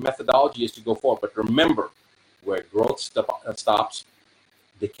your methodology is to go forward. But remember, where growth stops,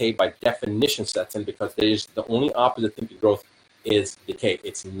 decay by definition sets in, because there's the only opposite thing to growth is decay.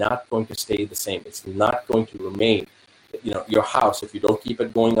 It's not going to stay the same. It's not going to remain. Your house, if you don't keep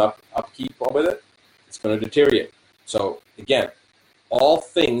it going upkeep with it, it's going to deteriorate. So again, all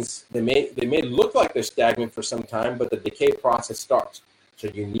things, they may look like they're stagnant for some time, but the decay process starts. So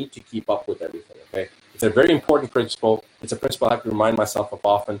you need to keep up with everything, okay? It's a very important principle. It's a principle I have to remind myself of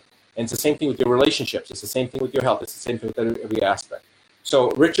often. And it's the same thing with your relationships. It's the same thing with your health. It's the same thing with every aspect.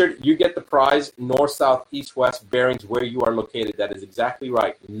 So, Richard, you get the prize, north, south, east, west, bearings, where you are located. That is exactly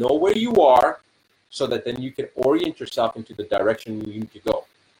right. Know where you are so that then you can orient yourself into the direction you need to go.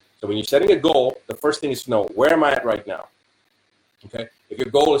 So when you're setting a goal, the first thing is to know, where am I at right now? Okay? If your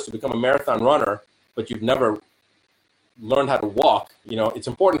goal is to become a marathon runner, but you've never learned how to walk, it's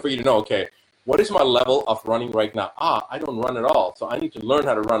important for you to know, okay, what is my level of running right now? I don't run at all, so I need to learn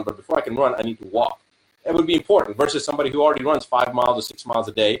how to run. But before I can run, I need to walk. It would be important versus somebody who already runs 5 miles or 6 miles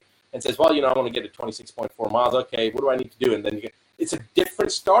a day and says, well, I want to get to 26.4 miles. Okay, what do I need to do? And then it's a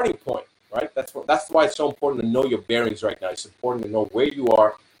different starting point, right? That's why it's so important to know your bearings right now. It's important to know where you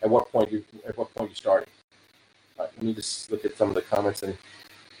are at what point you're starting. All right, let me just look at some of the comments and.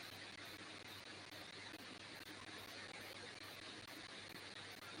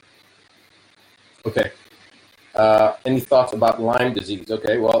 Okay. Any thoughts about Lyme disease?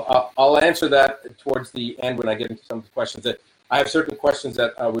 Okay, well, I'll answer that towards the end when I get into some of the questions. That I have certain questions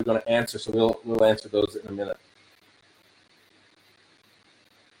that we're going to answer, so we'll answer those in a minute.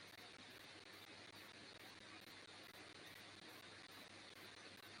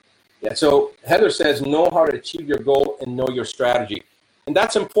 Yeah, so Heather says, know how to achieve your goal and know your strategy. And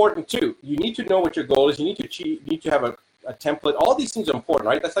that's important too. You need to know what your goal is. You need to have a template. All these things are important,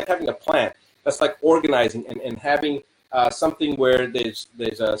 right? That's like having a plan. That's like organizing and having something where there's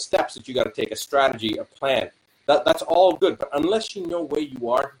steps that you got to take, a strategy, a plan. That's all good. But unless you know where you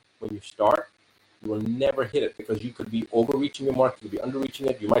are when you start, you will never hit it, because you could be overreaching your mark, you could be underreaching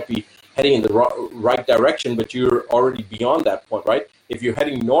it. You might be heading in the right direction, but you're already beyond that point, right? If you're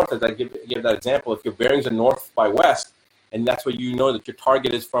heading north, as I give that example, if your bearings are north by west, and that's where you know that your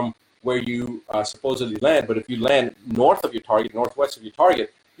target is from where you supposedly land, but if you land north of your target, northwest of your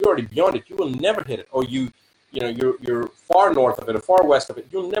target, you're already beyond it. You will never hit it. Or you're far north of it or far west of it.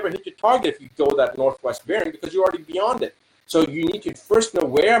 You'll never hit your target if you go that northwest bearing, because you're already beyond it. So you need to first know,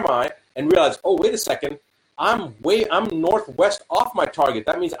 where am I, and realize, oh, wait a second, I'm northwest off my target.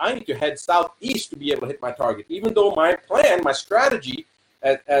 That means I need to head southeast to be able to hit my target. Even though my plan, my strategy,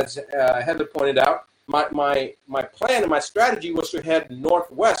 as Heather pointed out, my plan and my strategy was to head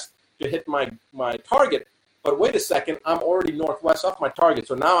northwest to hit my target. But wait a second, I'm already northwest off my target.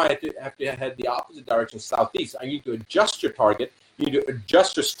 So now I have to head the opposite direction, southeast. I need to adjust your target. You need to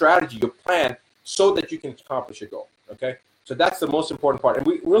adjust your strategy, your plan, so that you can accomplish your goal, okay? So that's the most important part. And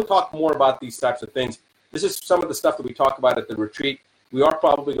we'll talk more about these types of things. This is some of the stuff that we talk about at the retreat. We are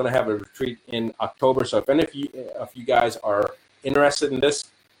probably going to have a retreat in October. So if any of you guys are interested in this,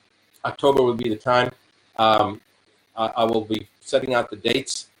 October will be the time. I will be setting out the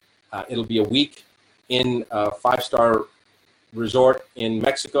dates. It'll be a week in a 5-star resort in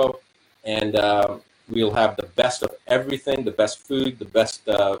Mexico, and we'll have the best of everything, the best food, the best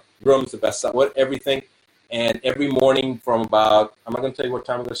rooms, the best everything. And every morning from about, I'm not going to tell you what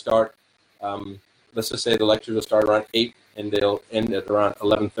time we're going to start. Let's just say the lectures will start around 8 and they'll end at around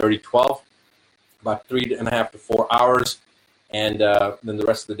 11:30, 12, about 3.5 to 4 hours. And then the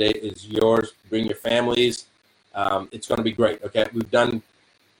rest of the day is yours. Bring your families. It's going to be great. Okay, we've done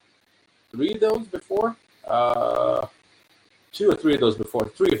 3 of those before, 2 or 3 of those before,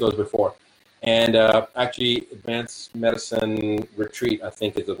 3 of those before. And actually, Advanced Medicine Retreat, I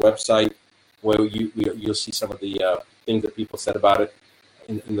think, is a website where you'll see some of the things that people said about it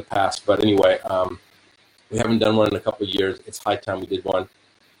in the past. But anyway, we haven't done one in a couple of years. It's high time we did one,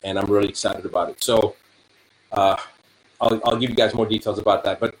 and I'm really excited about it. So I'll give you guys more details about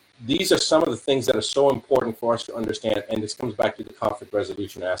that. But these are some of the things that are so important for us to understand, and this comes back to the conflict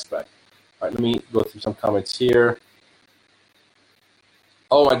resolution aspect. All right, let me go through some comments here.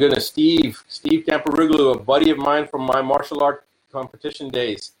 Oh my goodness, Steve Camperiglu, a buddy of mine from my martial art competition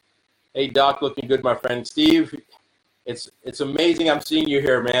days. Hey Doc, looking good, my friend. Steve, it's amazing I'm seeing you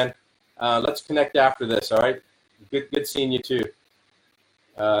here, man. Let's connect after this, all right? Good seeing you too.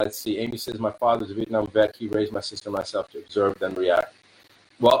 Let's see, Amy says, my father's a Vietnam vet. He raised my sister and myself to observe, then react.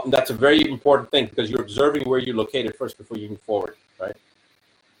 Well, that's a very important thing, because you're observing where you're located first before you move forward, right?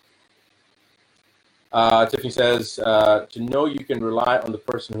 Tiffany says, to know you can rely on the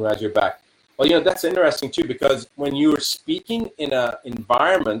person who has your back. Well, that's interesting too, because when you're speaking in an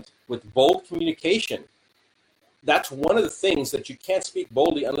environment with bold communication, that's one of the things that you can't speak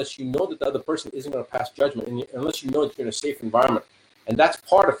boldly unless you know that the other person isn't going to pass judgment, and unless you know that you're in a safe environment. And that's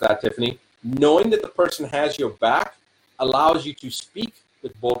part of that, Tiffany. Knowing that the person has your back allows you to speak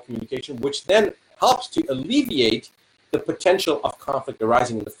with bold communication, which then helps to alleviate the potential of conflict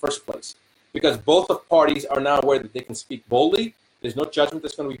arising in the first place. Because both of parties are now aware that they can speak boldly. There's no judgment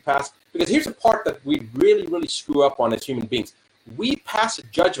that's going to be passed. Because here's the part that we really, really screw up on as human beings. We pass a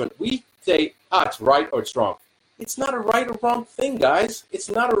judgment. We say, it's right or it's wrong. It's not a right or wrong thing, guys. It's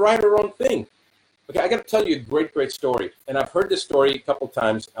not a right or wrong thing. Okay, I got to tell you a great, great story. And I've heard this story a couple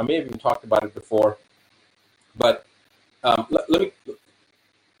times. I may have even talked about it before. But let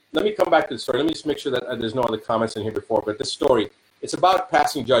me come back to the story. Let me just make sure that there's no other comments in here before. But this story, it's about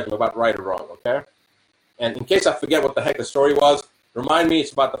passing judgment, about right or wrong, okay? And in case I forget what the heck the story was, remind me.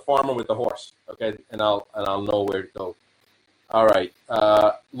 It's about the farmer with the horse, okay? And I'll know where to go. All right.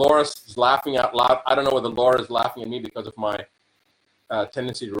 Laura's laughing out loud. I don't know whether Laura is laughing at me because of my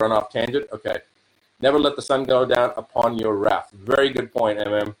tendency to run off tangent. Okay. Never let the sun go down upon your wrath. Very good point,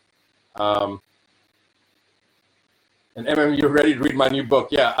 MM. And MM, you're ready to read my new book.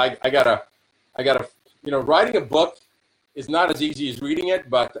 Yeah, I gotta, writing a book is not as easy as reading it,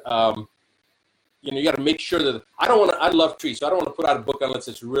 but, you got to make sure that I love trees, so I don't want to put out a book unless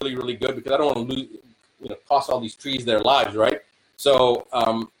it's really, really good, because I don't want to lose, cost all these trees their lives, right? So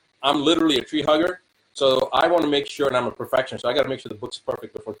I'm literally a tree hugger. So I want to make sure, and I'm a perfectionist, so I got to make sure the book's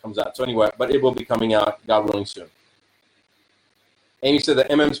perfect before it comes out. So anyway, but it will be coming out, God willing, soon. Amy said that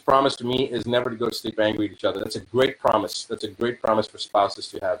MM's promise to me is never to go to sleep angry at each other. That's a great promise. That's a great promise for spouses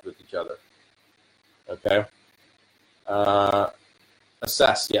to have with each other. Okay.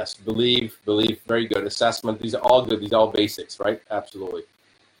 Assess, yes. Believe, very good. Assessment, these are all good. These are all basics, right? Absolutely.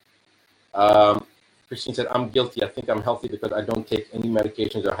 Christine said, I'm guilty. I think I'm healthy because I don't take any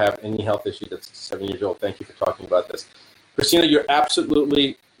medications or have any health issues. That's 7 years old. Thank you for talking about this. Christina, you're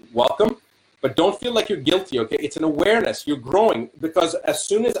absolutely welcome, but don't feel like you're guilty, okay? It's an awareness. You're growing, because as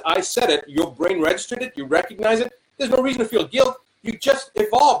soon as I said it, your brain registered it, you recognize it. There's no reason to feel guilt. You just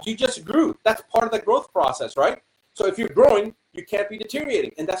evolved. You just grew. That's part of the growth process, right? So if you're growing, you can't be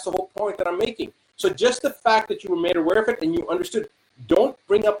deteriorating, and that's the whole point that I'm making. So just the fact that you were made aware of it and you understood, don't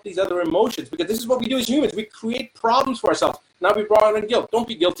bring up these other emotions, because this is what we do as humans. We create problems for ourselves. Now we brought in guilt. Don't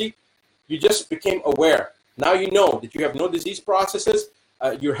be guilty. You just became aware. Now you know that you have no disease processes.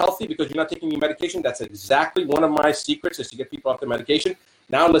 You're healthy because you're not taking any medication. That's exactly one of my secrets, is to get people off their medication.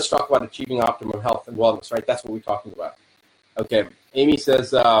 Now let's talk about achieving optimum health and wellness, right? That's what we're talking about. Okay. Amy says,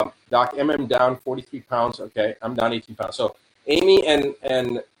 Doc, MM down 43 pounds. Okay. I'm down 18 pounds. So Amy and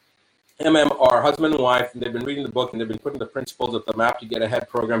MM are husband and wife, and they've been reading the book, and they've been putting the principles of the Map to Get Ahead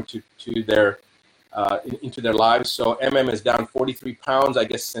program into their lives. So MM is down 43 pounds, I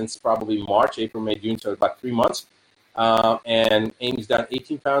guess, since probably March, April, May, June, so about 3 months. And Amy's down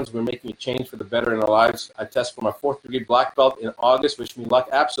 18 pounds. We're making a change for the better in our lives. I test for my 4th degree black belt in August. Wish me luck.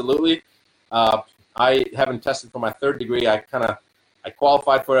 Absolutely. I haven't tested for my 3rd degree. I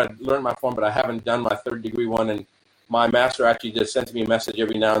qualified for it. I learned my form, but I haven't done my 3rd degree one. And my master actually just sends me a message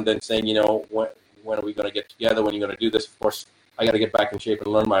every now and then saying, when are we going to get together? When are you going to do this? Of course, I got to get back in shape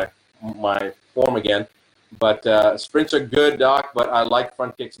and learn my form again. But sprints are good, Doc, but I like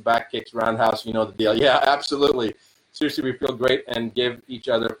front kicks, back kicks, roundhouse. You know the deal. Yeah, absolutely. Seriously, we feel great and give each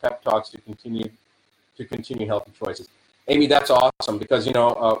other pep talks to continue healthy choices. Amy, that's awesome, because,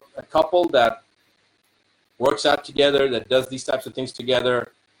 a couple that works out together, that does these types of things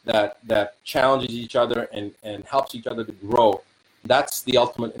together, that challenges each other and helps each other to grow, that's the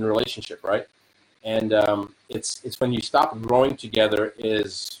ultimate in a relationship, right? And it's when you stop growing together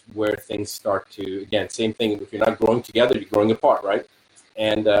is where things start to, again, same thing. If you're not growing together, you're growing apart, right?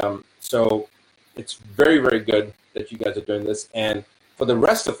 And so it's very, very good that you guys are doing this. And for the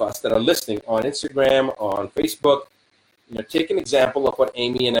rest of us that are listening on Instagram, on Facebook, take an example of what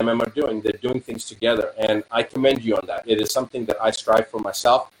Amy and MM are doing. They're doing things together, and I commend you on that. It is something that I strive for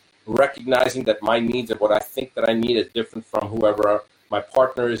myself, recognizing that my needs and what I think that I need is different from whoever my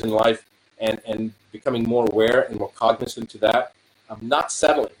partner is in life, and becoming more aware and more cognizant to that. I'm not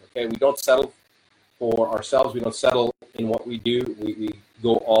settling, okay? We don't settle for ourselves. We don't settle in what we do. We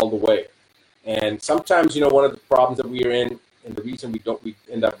go all the way. And sometimes, one of the problems that we are in, and the reason we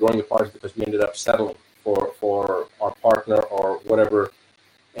end up growing apart, is because we ended up settling for our partner or whatever.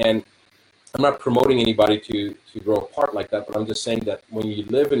 And I'm not promoting anybody to grow apart like that, but I'm just saying that when you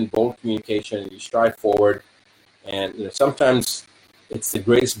live in bold communication and you strive forward, and sometimes it's the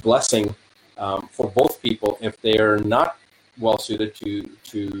greatest blessing for both people if they're not well suited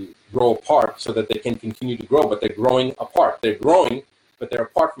to grow apart, so that they can continue to grow, but they're growing apart. They're growing, but they're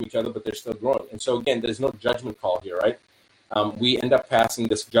apart from each other, but they're still growing. And so again, there's no judgment call here, right? We end up passing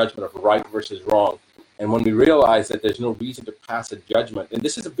this judgment of right versus wrong. And when we realize that there's no reason to pass a judgment, and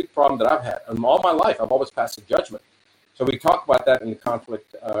this is a big problem that I've had. In all my life, I've always passed a judgment. So we talk about that in the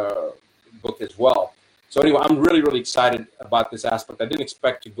conflict book as well. So anyway, I'm really, really excited about this aspect. I didn't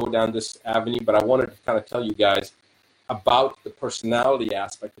expect to go down this avenue, but I wanted to kind of tell you guys about the personality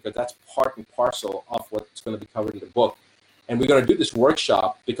aspect, because that's part and parcel of what's going to be covered in the book. And we're going to do this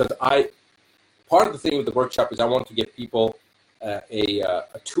workshop because part of the thing with the workshop is I want to get people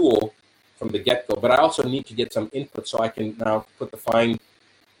a tool from the get-go, but I also need to get some input so I can now put the fine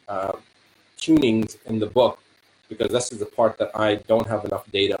tunings in the book, because this is the part that I don't have enough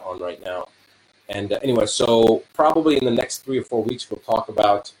data on right now. And anyway, so probably in the next 3 or 4 weeks, we'll talk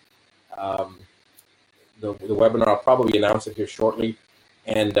about the webinar. I'll probably announce it here shortly.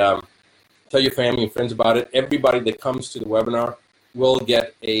 And tell your family and friends about it. Everybody that comes to the webinar will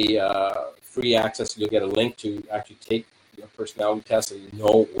get a free access. You'll get a link to actually take a personality test and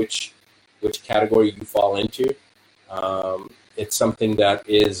know which category you fall into. It's something that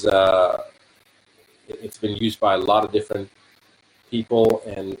is it's been used by a lot of different people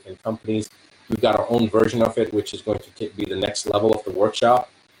and companies. We've got our own version of it, which is going to be the next level of the workshop.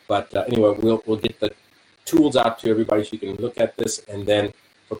 But anyway, we'll get the tools out to everybody so you can look at this. And then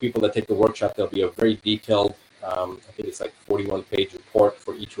for people that take the workshop, there'll be a very detailed, I think it's like 41-page report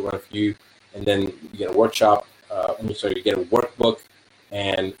for each one of you. And then you get a workshop, you get a workbook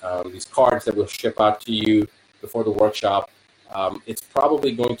and these cards that we'll ship out to you before the workshop. It's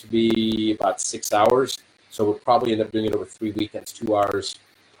probably going to be about 6 hours. So we'll probably end up doing it over 3 weekends, 2 hours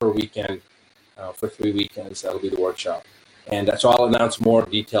per weekend. For 3 weekends, that'll be the workshop. And so I'll announce more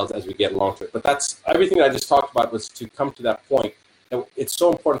details as we get along to it. But that's everything that I just talked about, was to come to that point. That it's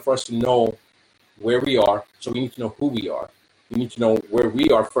so important for us to know where we are. So we need to know who we are. We need to know where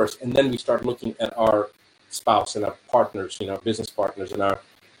we are first. And then we start looking at our spouse and our partners, business partners and our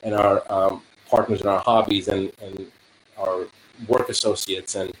partners in our hobbies and our work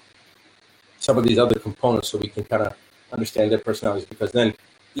associates and some of these other components, so we can kind of understand their personalities, because then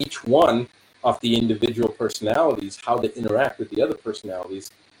each one of the individual personalities, how they interact with the other personalities,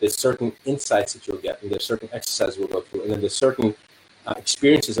 there's certain insights that you'll get, and there's certain exercises we'll go through, and then there's certain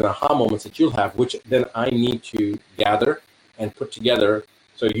experiences and aha moments that you'll have, which then I need to gather and put together.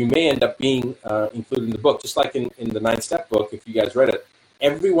 So you may end up being included in the book, just like in the 9-step book, if you guys read it.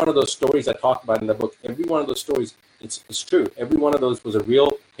 Every one of those stories I talked about in the book, every one of those stories, it's true. Every one of those was a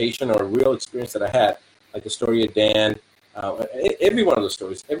real patient or a real experience that I had, like the story of Dan. Every one of those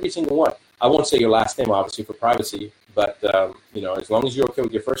stories, every single one. I won't say your last name, obviously, for privacy, but as long as you're okay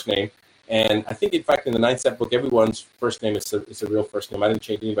with your first name. And I think, in fact, in the 9-step book, everyone's first name is a real first name. I didn't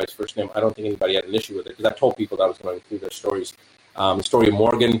change anybody's first name. I don't think anybody had an issue with it, because I told people that I was going to include their stories. The story of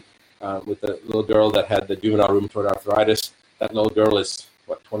Morgan with the little girl that had the juvenile rheumatoid arthritis. That little girl is,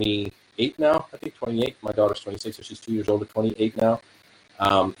 28 now? I think 28. My daughter's 26, so she's 2 years older, 28 now.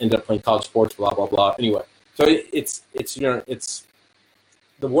 Ended up playing college sports, blah, blah, blah. Anyway, so it's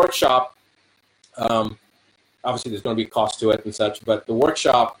the workshop. Obviously, there's going to be a cost to it and such, but the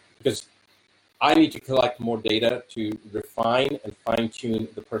workshop, because I need to collect more data to refine and fine-tune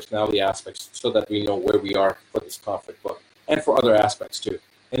the personality aspects so that we know where we are for this conflict book and for other aspects too.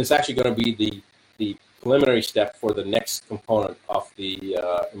 And it's actually going to be the preliminary step for the next component of the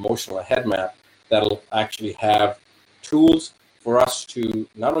emotional head map that'll actually have tools for us to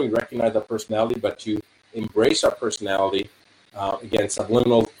not only recognize our personality, but to embrace our personality. Again,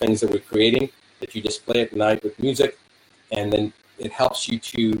 subliminal things that we're creating that you display at night with music, and then it helps you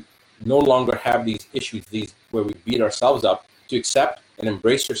to no longer have these issues, these where we beat ourselves up, to accept and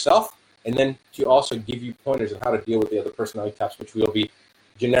embrace yourself, and then to also give you pointers on how to deal with the other personality types, which will be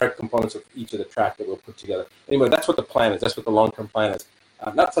generic components of each of the track that we'll put together. Anyway, that's what the plan is. That's what the long-term plan is.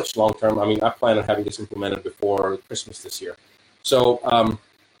 Not such long-term. I mean, I plan on having this implemented before Christmas this year. So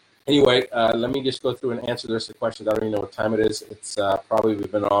anyway, let me just go through and answer the rest of the questions. I don't even know what time it is. It's probably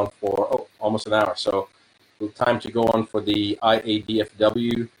we've been on for almost an hour. So time to go on for the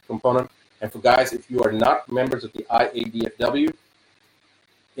IADFW component. And for guys, if you are not members of the IADFW,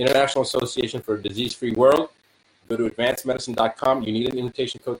 International Association for a Disease-Free World, go to advancedmedicine.com. You need an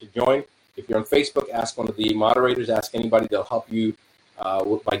invitation code to join. If you're on Facebook, ask one of the moderators, ask anybody. They'll help you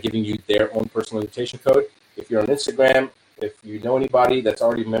by giving you their own personal invitation code. If you're on Instagram, if you know anybody that's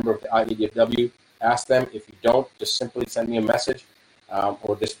already a member of the IADFW, ask them. If you don't, just simply send me a message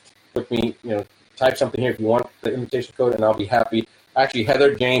or just put me, type something here if you want the invitation code, and I'll be happy. Actually,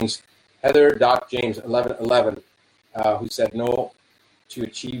 Heather.James1111, who said no to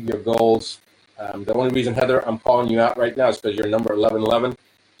achieve your goals The only reason, Heather, I'm calling you out right now is because you're number 1111.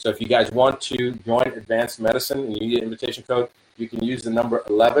 So if you guys want to join Advanced Medicine and you need an invitation code, you can use the number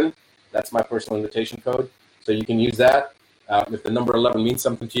 11. That's my personal invitation code. So you can use that. If the number 11 means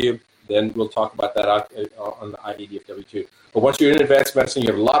something to you, then we'll talk about that on the IADFW too. But once you're in Advanced Medicine, you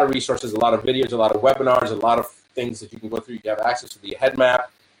have a lot of resources, a lot of videos, a lot of webinars, a lot of things that you can go through. You have access to the head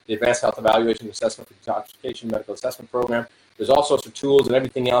map, the Advanced Health Evaluation Assessment for Intoxication Medical Assessment Program. There's all sorts of tools and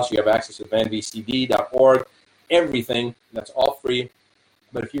everything else. You have access to vanvcd.org, everything. That's all free.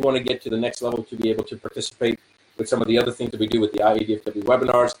 But if you want to get to the next level to be able to participate with some of the other things that we do with the IADFW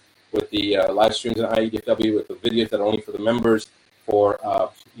webinars, with the live streams in IADFW, with the videos that are only for the members, for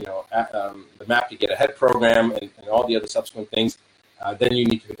the Map to Get Ahead program, and all the other subsequent things, then you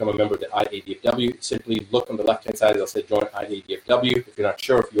need to become a member of the IADFW. Simply look on the left-hand side. It'll say Join IADFW. If you're not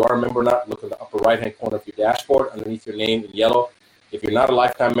sure if you are a member or not, look in the upper right-hand corner of your dashboard underneath your name in yellow. If you're not a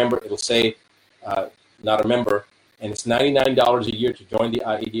lifetime member, it'll say not a member. And it's $99 a year to join the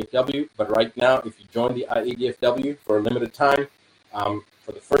IADFW. But right now, if you join the IADFW for a limited time,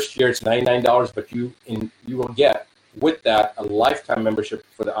 for the first year, it's $99, but you will get, with that, a lifetime membership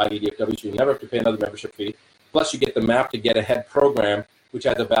for the IADFW, so you never have to pay another membership fee. Plus, you get the Map to Get Ahead program, which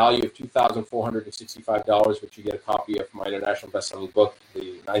has a value of $2,465, which you get a copy of my international best-selling book,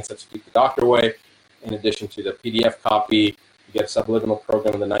 The 9 Steps to Keep the Doctor Away. In addition to the PDF copy, you get a subliminal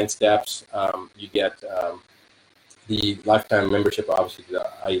program, The 9 Steps. You get the lifetime membership, obviously, to the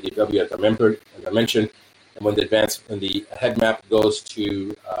IADFW, as I mentioned. And when the head map goes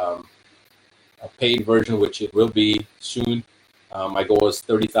to a paid version, which it will be soon, my goal is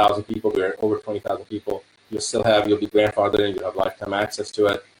 30,000 people. We're at over 20,000 people. You'll be grandfathered and you'll have lifetime access to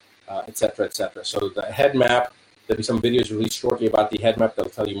it, et cetera, et cetera. So the head map, there'll be some videos released shortly about the head map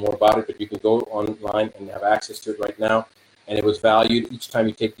that'll tell you more about it, but you can go online and have access to it right now. And it was valued, each time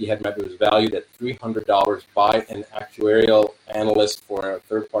you take the head map, it was valued at $300 by an actuarial analyst for a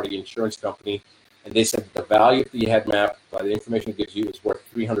third-party insurance company. And they said the value of the head map, by the information it gives you, is worth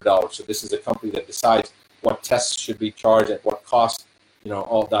 $300. So this is a company that decides what tests should be charged at what cost,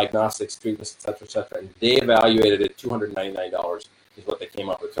 all diagnostics, treatments, et cetera, and they evaluated it $299 is what they came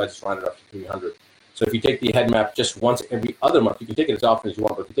up with. So I just rounded up to $300. So if you take the head map just once every other month, you can take it as often as you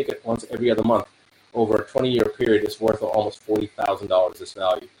want, but if you take it once every other month over a 20-year period, it's worth almost $40,000 this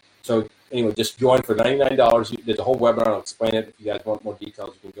value. So anyway, just join for $99. There's a whole webinar. I'll explain it. If you guys want more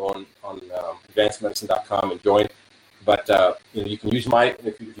details, you can go on advancedmedicine.com and join. But you can use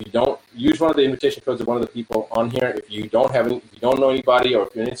if you don't use one of the invitation codes of one of the people on here. If you don't know anybody, or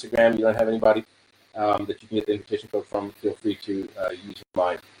if you're on Instagram, you don't have anybody that you can get the invitation code from, feel free to use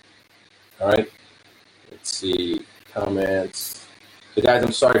mine. All right. Let's see comments. So guys,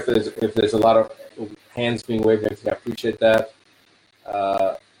 I'm sorry if there's a lot of hands being waved and everything. I appreciate that.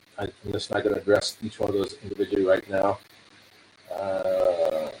 I'm just not going to address each one of those individually right now.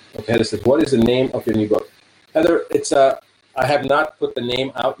 Okay, this is, what is the name of your new book? Heather, I have not put the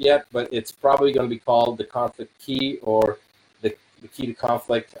name out yet, but it's probably going to be called The Conflict Key, or the Key to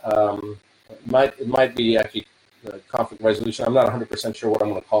Conflict. It might be actually conflict resolution. I'm not 100% sure what I'm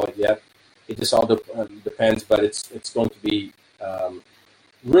going to call it yet. It just all depends, but it's going to be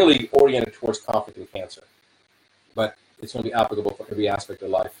really oriented towards conflict and cancer. But it's going to be applicable for every aspect of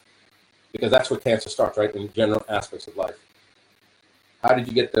life, because that's where cancer starts, right, in general aspects of life. How did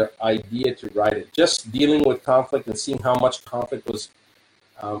you get the idea to write it? Just dealing with conflict and seeing how much conflict was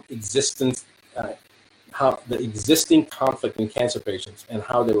how the existing conflict in cancer patients and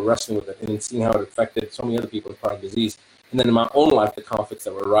how they were wrestling with it, and then seeing how it affected so many other people with chronic disease. And then in my own life, the conflicts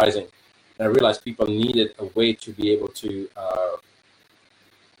that were arising. And I realized people needed a way to be able to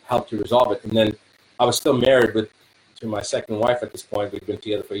help to resolve it. And then I was still married to my second wife at this point. We've been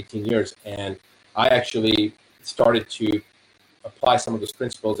together for 18 years. And I actually started to apply some of those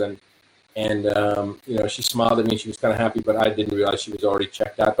principles, and she smiled at me. She was kind of happy, but I didn't realize she was already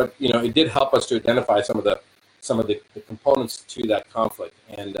checked out. But it did help us to identify some of the components to that conflict.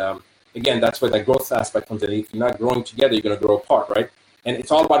 And again, that's where that growth aspect comes in. If you're not growing together, you're going to grow apart, right? And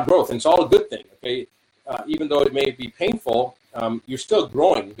it's all about growth, and it's all a good thing. Okay, even though it may be painful, you're still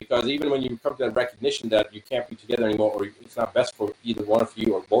growing, because even when you come to that recognition that you can't be together anymore, or it's not best for either one of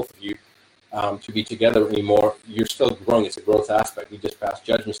you or both of you to be together anymore, you're still growing. It's a growth aspect. We just pass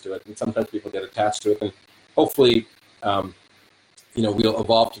judgments to it, and sometimes people get attached to it, and hopefully, we'll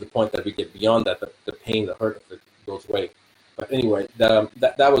evolve to the point that we get beyond that, the pain, the hurt, if it goes away. But anyway,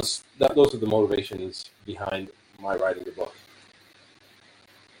 those are the motivations behind my writing the book.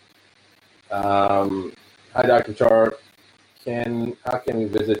 Hi, Dr. Char. How can we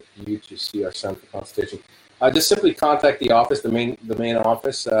visit you to see our son for consultation? Just simply contact the office, the main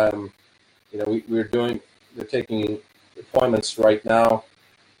office. They're taking appointments right now.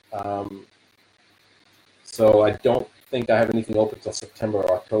 So I don't think I have anything open until September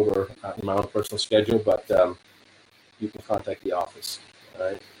or October in my own personal schedule, but you can contact the office. All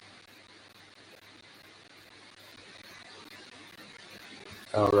right.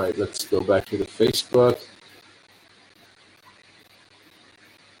 All right, let's go back to the Facebook.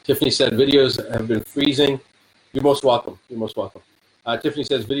 Tiffany said videos have been freezing. You're most welcome. You're most welcome. Tiffany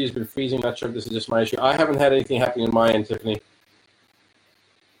says videos have been freezing. Not sure if this is just my issue. I haven't had anything happening on my end, Tiffany.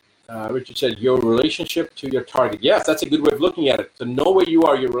 Richard said, your relationship to your target. Yes, that's a good way of looking at it. To know where you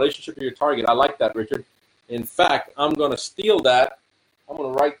are, your relationship to your target. I like that, Richard. In fact, I'm going to steal that. I'm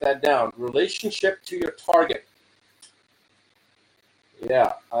going to write that down. Relationship to your target.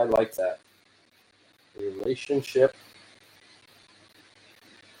 Yeah, I like that. Relationship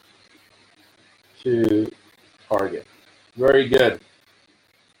to target. Very good.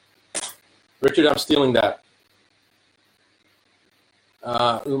 Richard, I'm stealing that.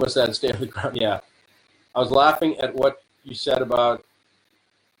 Uma said, stay on the ground. Yeah. I was laughing at what you said about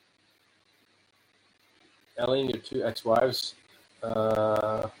telling your two ex-wives.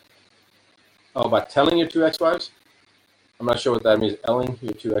 About telling your two ex-wives? I'm not sure what that means. Elling,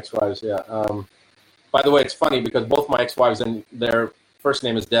 your two ex-wives, yeah. By the way, it's funny because both my ex-wives and their first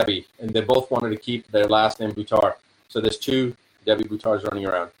name is Debbie, and they both wanted to keep their last name Buttar. So there's two Debbie Buttars running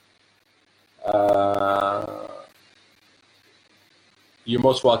around. You're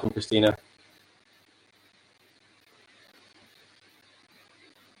most welcome, Christina.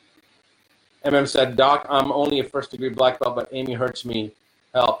 MM said, Doc, I'm only a first-degree black belt, but Amy hurts me.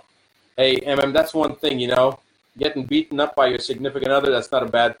 Help. Hey, MM, that's one thing, you know. Getting beaten up by your significant other, that's not a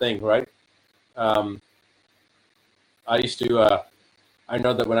bad thing, right? I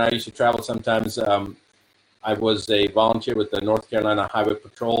know that when I used to travel sometimes, I was a volunteer with the North Carolina Highway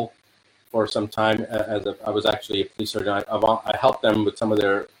Patrol for some time. I was actually a police surgeon. I helped them with some of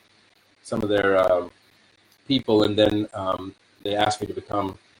their people, and then they asked me to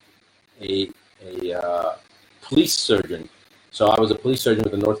become a police surgeon. So I was a police surgeon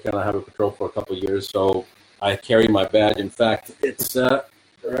with the North Carolina Highway Patrol for a couple of years. So I carry my badge. In fact, it's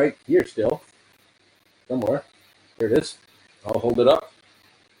right here still, somewhere. Here it is. I'll hold it up.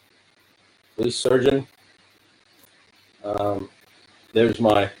 Police surgeon. There's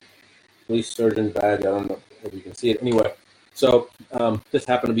my police surgeon badge. I don't know if you can see it. Anyway, so this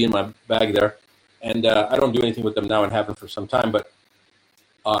happened to be in my bag there. And I don't do anything with them now and haven't for some time. But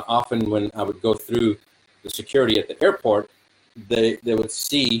often when I would go through the security at the airport, they would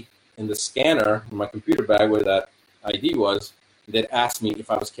see in the scanner in my computer bag where that ID was, they'd ask me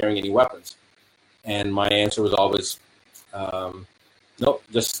if I was carrying any weapons. And my answer was always, nope,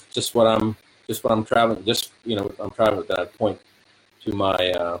 just what I'm traveling. I'm traveling with that point to my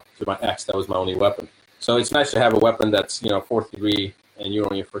ex. That was my only weapon. So it's nice to have a weapon that's fourth degree and you're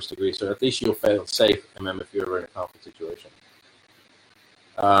on your first degree. So at least you'll feel safe, MM, if you're ever in a conflict situation.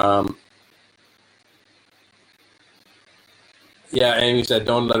 Yeah, Amy said,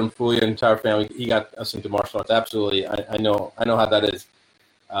 don't let him fool your entire family. He got us into martial arts. Absolutely. I know how that is.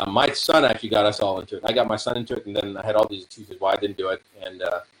 My son actually got us all into it. I got my son into it, and then I had all these excuses why I didn't do it. And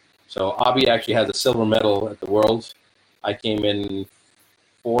so Abhi actually has a silver medal at the Worlds. I came in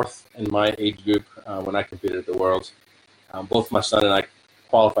fourth in my age group when I competed at the Worlds. Both my son and I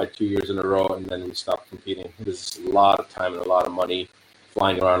qualified 2 years in a row, and then we stopped competing. It was a lot of time and a lot of money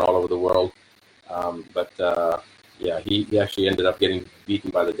flying around all over the world. Yeah, he actually ended up getting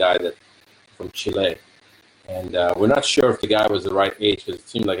beaten by the guy from Chile. And we're not sure if the guy was the right age because it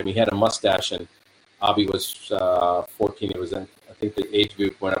seemed like, he had a mustache and Abhi was 14. I think the age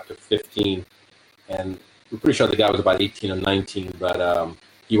group went up to 15. And we're pretty sure the guy was about 18 or 19, but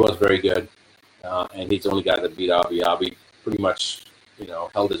he was very good. And he's the only guy that beat Abhi. Abhi pretty much,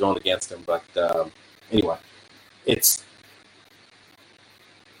 held his own against him. But anyway, it's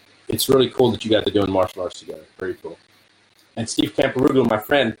really cool that you guys are doing martial arts together. Very cool. And Steve Camporuglo, my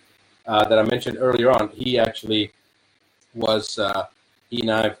friend that I mentioned earlier on, he actually was, he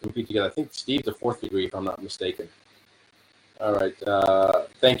and I have competed together. I think Steve's a fourth degree, if I'm not mistaken. All right.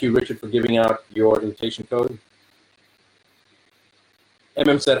 Thank you, Richard, for giving out your invitation code.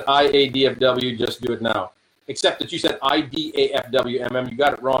 MM said, IADFW, just do it now. Except that you said IDAFW, MM. You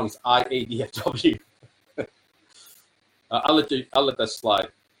got it wrong. It's IADFW. I'll let that slide.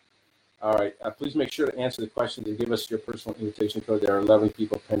 All right. Please make sure to answer the questions and give us your personal invitation code. There are 11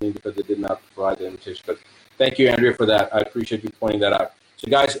 people pending because they did not provide the invitation code. Thank you, Andrea, for that. I appreciate you pointing that out. So,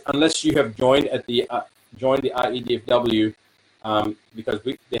 guys, unless you have joined the IEDFW, because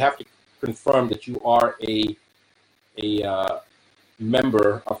they have to confirm that you are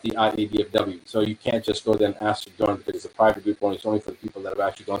member of the IADFW. So you can't just go there and ask to join because it's a private group only. It's only for the people that have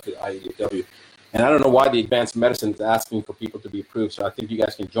actually gone through the IADFW. And I don't know why the Advanced Medicine is asking for people to be approved. So I think you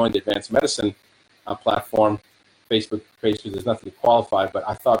guys can join the Advanced Medicine platform, Facebook page, because there's nothing to qualify. But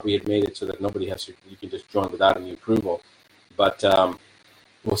I thought we had made it so that nobody has to, you can just join without any approval. But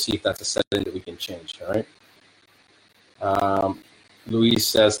we'll see if that's a setting that we can change, all right? Louise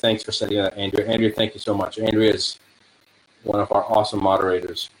says, thanks for setting that, Andrea. Andrea, thank you so much. Andrea is one of our awesome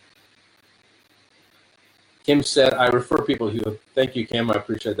moderators. Kim said, I refer people who, thank you, Kim, I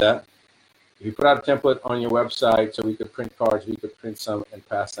appreciate that. If you put out a template on your website so we could print cards, we could print some and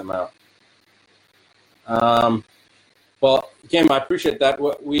pass them out. Well, Kim, I appreciate that.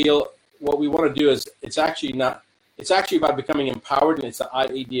 What we want to do is, it's actually about becoming empowered, and it's the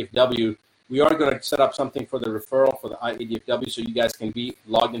IADFW. We are going to set up something for the referral for the IADFW so you guys can be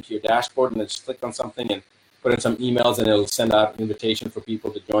logged into your dashboard and then just click on something and put in some emails, and it'll send out an invitation for people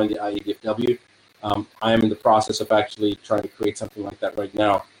to join the IADFW. I am in the process of actually trying to create something like that right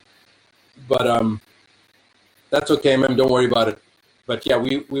now. But that's okay, ma'am. Don't worry about it. But yeah,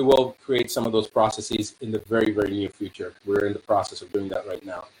 we will create some of those processes in the very, very near future. We're in the process of doing that right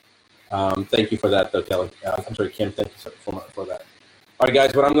now. Thank you for that, though, Kelly. I'm sorry, Kim. Thank you for that. All right,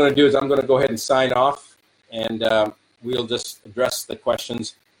 guys, what I'm going to do is I'm going to go ahead and sign off, and we'll just address the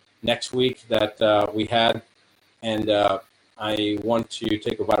questions next week that we had. And I want to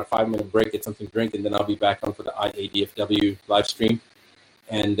take about a 5-minute break, get something to drink, and then I'll be back on for the IADFW live stream.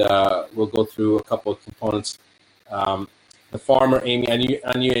 And we'll go through a couple of components. The farmer, Amy, I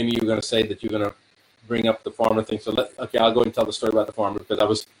knew, Amy, you were going to say that you're going to bring up the farmer thing. So okay, I'll go ahead and tell the story about the farmer,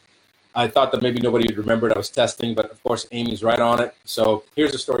 because I thought that maybe nobody would remember it. I was testing, but of course, Amy's right on it. So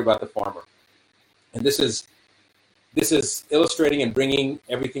here's the story about the farmer. And this is illustrating and bringing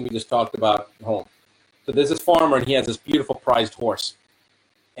everything we just talked about home. So there's this farmer, and he has this beautiful prized horse.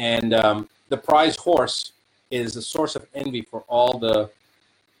 And the prized horse is a source of envy for all the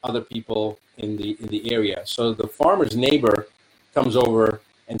other people in the area. So the farmer's neighbor comes over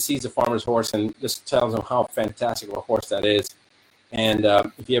and sees the farmer's horse and just tells him how fantastic of a horse that is. And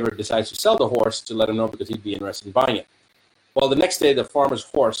if he ever decides to sell the horse, to let him know, because he'd be interested in buying it. Well, the next day, the farmer's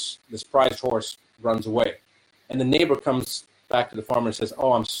horse, this prized horse, runs away. And the neighbor comes back to the farmer and says,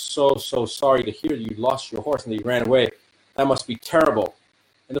 oh, I'm so sorry to hear you lost your horse and that you ran away. That must be terrible.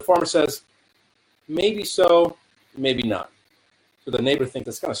 And the farmer says, maybe so, maybe not. So the neighbor thinks,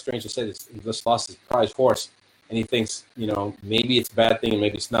 it's kind of strange to say this. He just lost his prized horse. And he thinks, maybe it's a bad thing and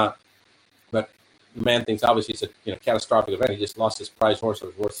maybe it's not. But the man thinks, obviously, it's a catastrophic event. He just lost his prized horse that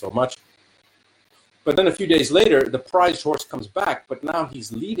was worth so much. But then a few days later, the prized horse comes back, but now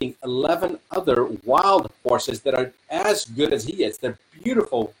he's leading 11 other wild horses that are as good as he is. They're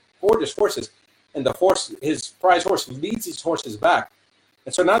beautiful, gorgeous horses. And his prized horse leads these horses back.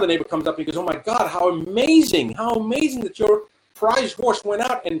 And so now the neighbor comes up and he goes, oh my God, how amazing that your prized horse went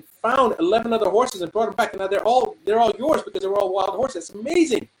out and found 11 other horses and brought them back. And now they're all yours because they were all wild horses. It's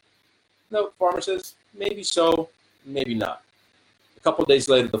amazing. No, the farmer says, maybe so, maybe not. A couple of days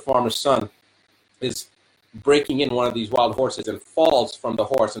later, the farmer's son is breaking in one of these wild horses and falls from the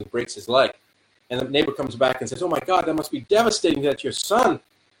horse and breaks his leg. And the neighbor comes back and says, oh my God, that must be devastating that your son,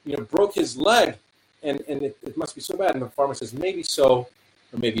 broke his leg. And it must be so bad. And the farmer says, maybe so,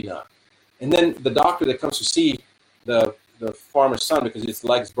 or maybe not. And then the doctor that comes to see the farmer's son, because his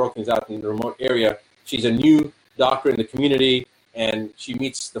leg's broken, he's out in the remote area. She's a new doctor in the community, and she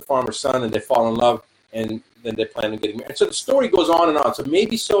meets the farmer's son, and they fall in love, and then they plan on getting married. So the story goes on and on. So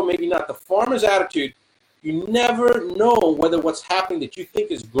maybe so, maybe not. The farmer's attitude, you never know whether what's happening that you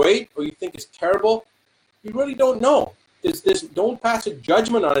think is great or you think is terrible. You really don't know. Don't pass a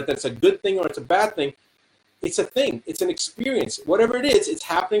judgment on it that's a good thing or it's a bad thing. It's a thing. It's an experience. Whatever it is, it's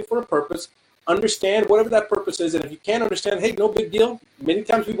happening for a purpose. Understand whatever that purpose is. And if you can't understand, hey, no big deal. Many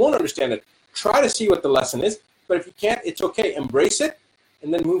times we won't understand it. Try to see what the lesson is. But if you can't, it's okay. Embrace it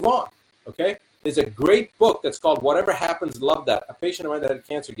and then move on. Okay? There's a great book that's called Whatever Happens, Love That. A patient of mine that had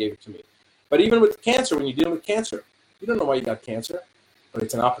cancer gave it to me. But even with cancer, when you're dealing with cancer, you don't know why you got cancer, but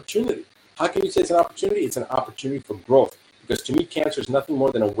it's an opportunity. How can you say it's an opportunity? It's an opportunity for growth. Because to me, cancer is nothing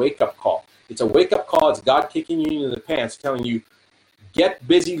more than a wake-up call. It's a wake-up call. It's God kicking you in the pants, telling you, get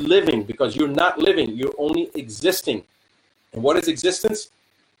busy living, because you're not living. You're only existing. And what is existence?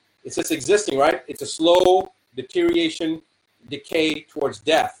 It's just existing, right? It's a slow deterioration, decay towards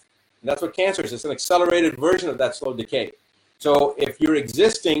death. And that's what cancer is. It's an accelerated version of that slow decay. So if you're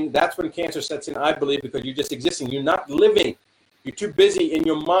existing, that's when cancer sets in, I believe, because you're just existing. You're not living. You're too busy in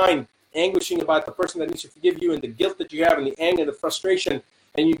your mind anguishing about the person that needs to forgive you and the guilt that you have and the anger and the frustration,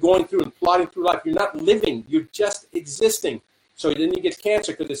 and you're going through and plodding through life. You're not living. You're just existing. So then he gets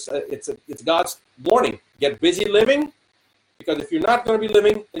cancer because it's God's warning. Get busy living, because if you're not going to be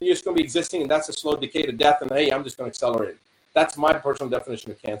living, then you're just going to be existing, and that's a slow decay to death, and hey, I'm just going to accelerate it. That's my personal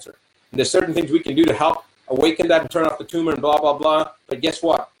definition of cancer. And there's certain things we can do to help awaken that and turn off the tumor and blah, blah, blah. But guess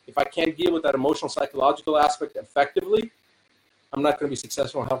what? If I can't deal with that emotional, psychological aspect effectively, I'm not going to be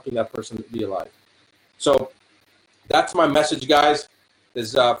successful in helping that person be alive. So that's my message, guys.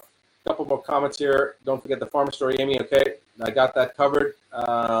 There's a couple more comments here. Don't forget the farmer story, Amy. Okay, I got that covered.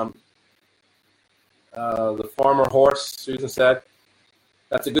 The farmer horse, Susan said.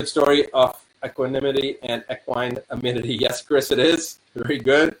 That's a good story of equanimity and equine amenity. Yes, Chris, it is. Very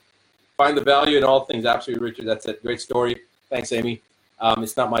good. Find the value in all things. Absolutely, Richard. That's it. Great story. Thanks, Amy.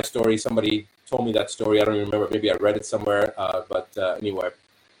 It's not my story. Somebody told me that story. I don't even remember. Maybe I read it somewhere. But anyway,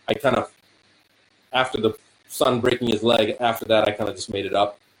 I kind of, after the son breaking his leg, after that, I kind of just made it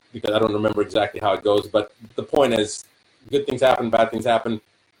up because I don't remember exactly how it goes. But the point is, good things happen, bad things happen.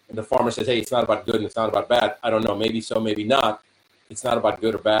 And the farmer says, hey, it's not about good and it's not about bad. I don't know. Maybe so, maybe not. It's not about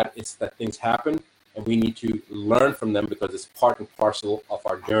good or bad. It's that things happen, and we need to learn from them because it's part and parcel of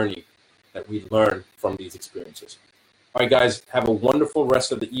our journey that we learn from these experiences. All right, guys, have a wonderful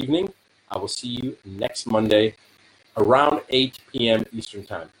rest of the evening. I will see you next Monday around 8 p.m. Eastern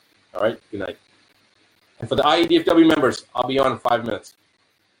Time. All right, good night. And for the IEDFW members, I'll be on in 5 minutes.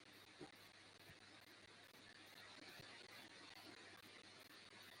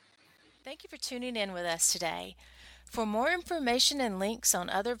 Thank you for tuning in with us today. For more information and links on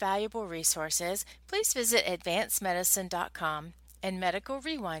other valuable resources, please visit advancedmedicine.com and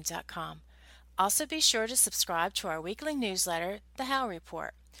medicalrewind.com. Also be sure to subscribe to our weekly newsletter, The How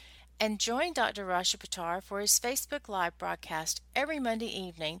Report, and join Dr. Rashid Buttar for his Facebook Live broadcast every Monday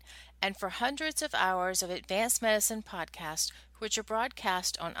evening and for hundreds of hours of advanced medicine podcasts, which are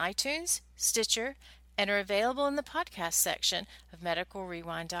broadcast on iTunes, Stitcher, and are available in the podcast section of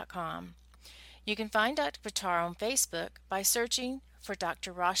medicalrewind.com. You can find Dr. Buttar on Facebook by searching for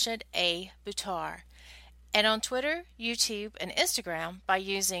Dr. Rashid A. Buttar, and on Twitter, YouTube, and Instagram by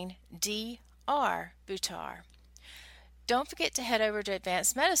using Dr. Buttar. Don't forget to head over to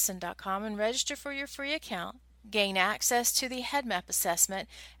advancedmedicine.com and register for your free account, gain access to the HeadMap assessment,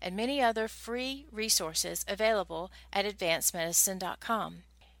 and many other free resources available at advancedmedicine.com.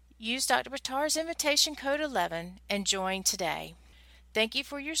 Use Dr. Buttar's invitation code 11 and join today. Thank you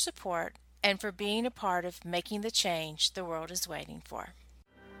for your support and for being a part of making the change the world is waiting for.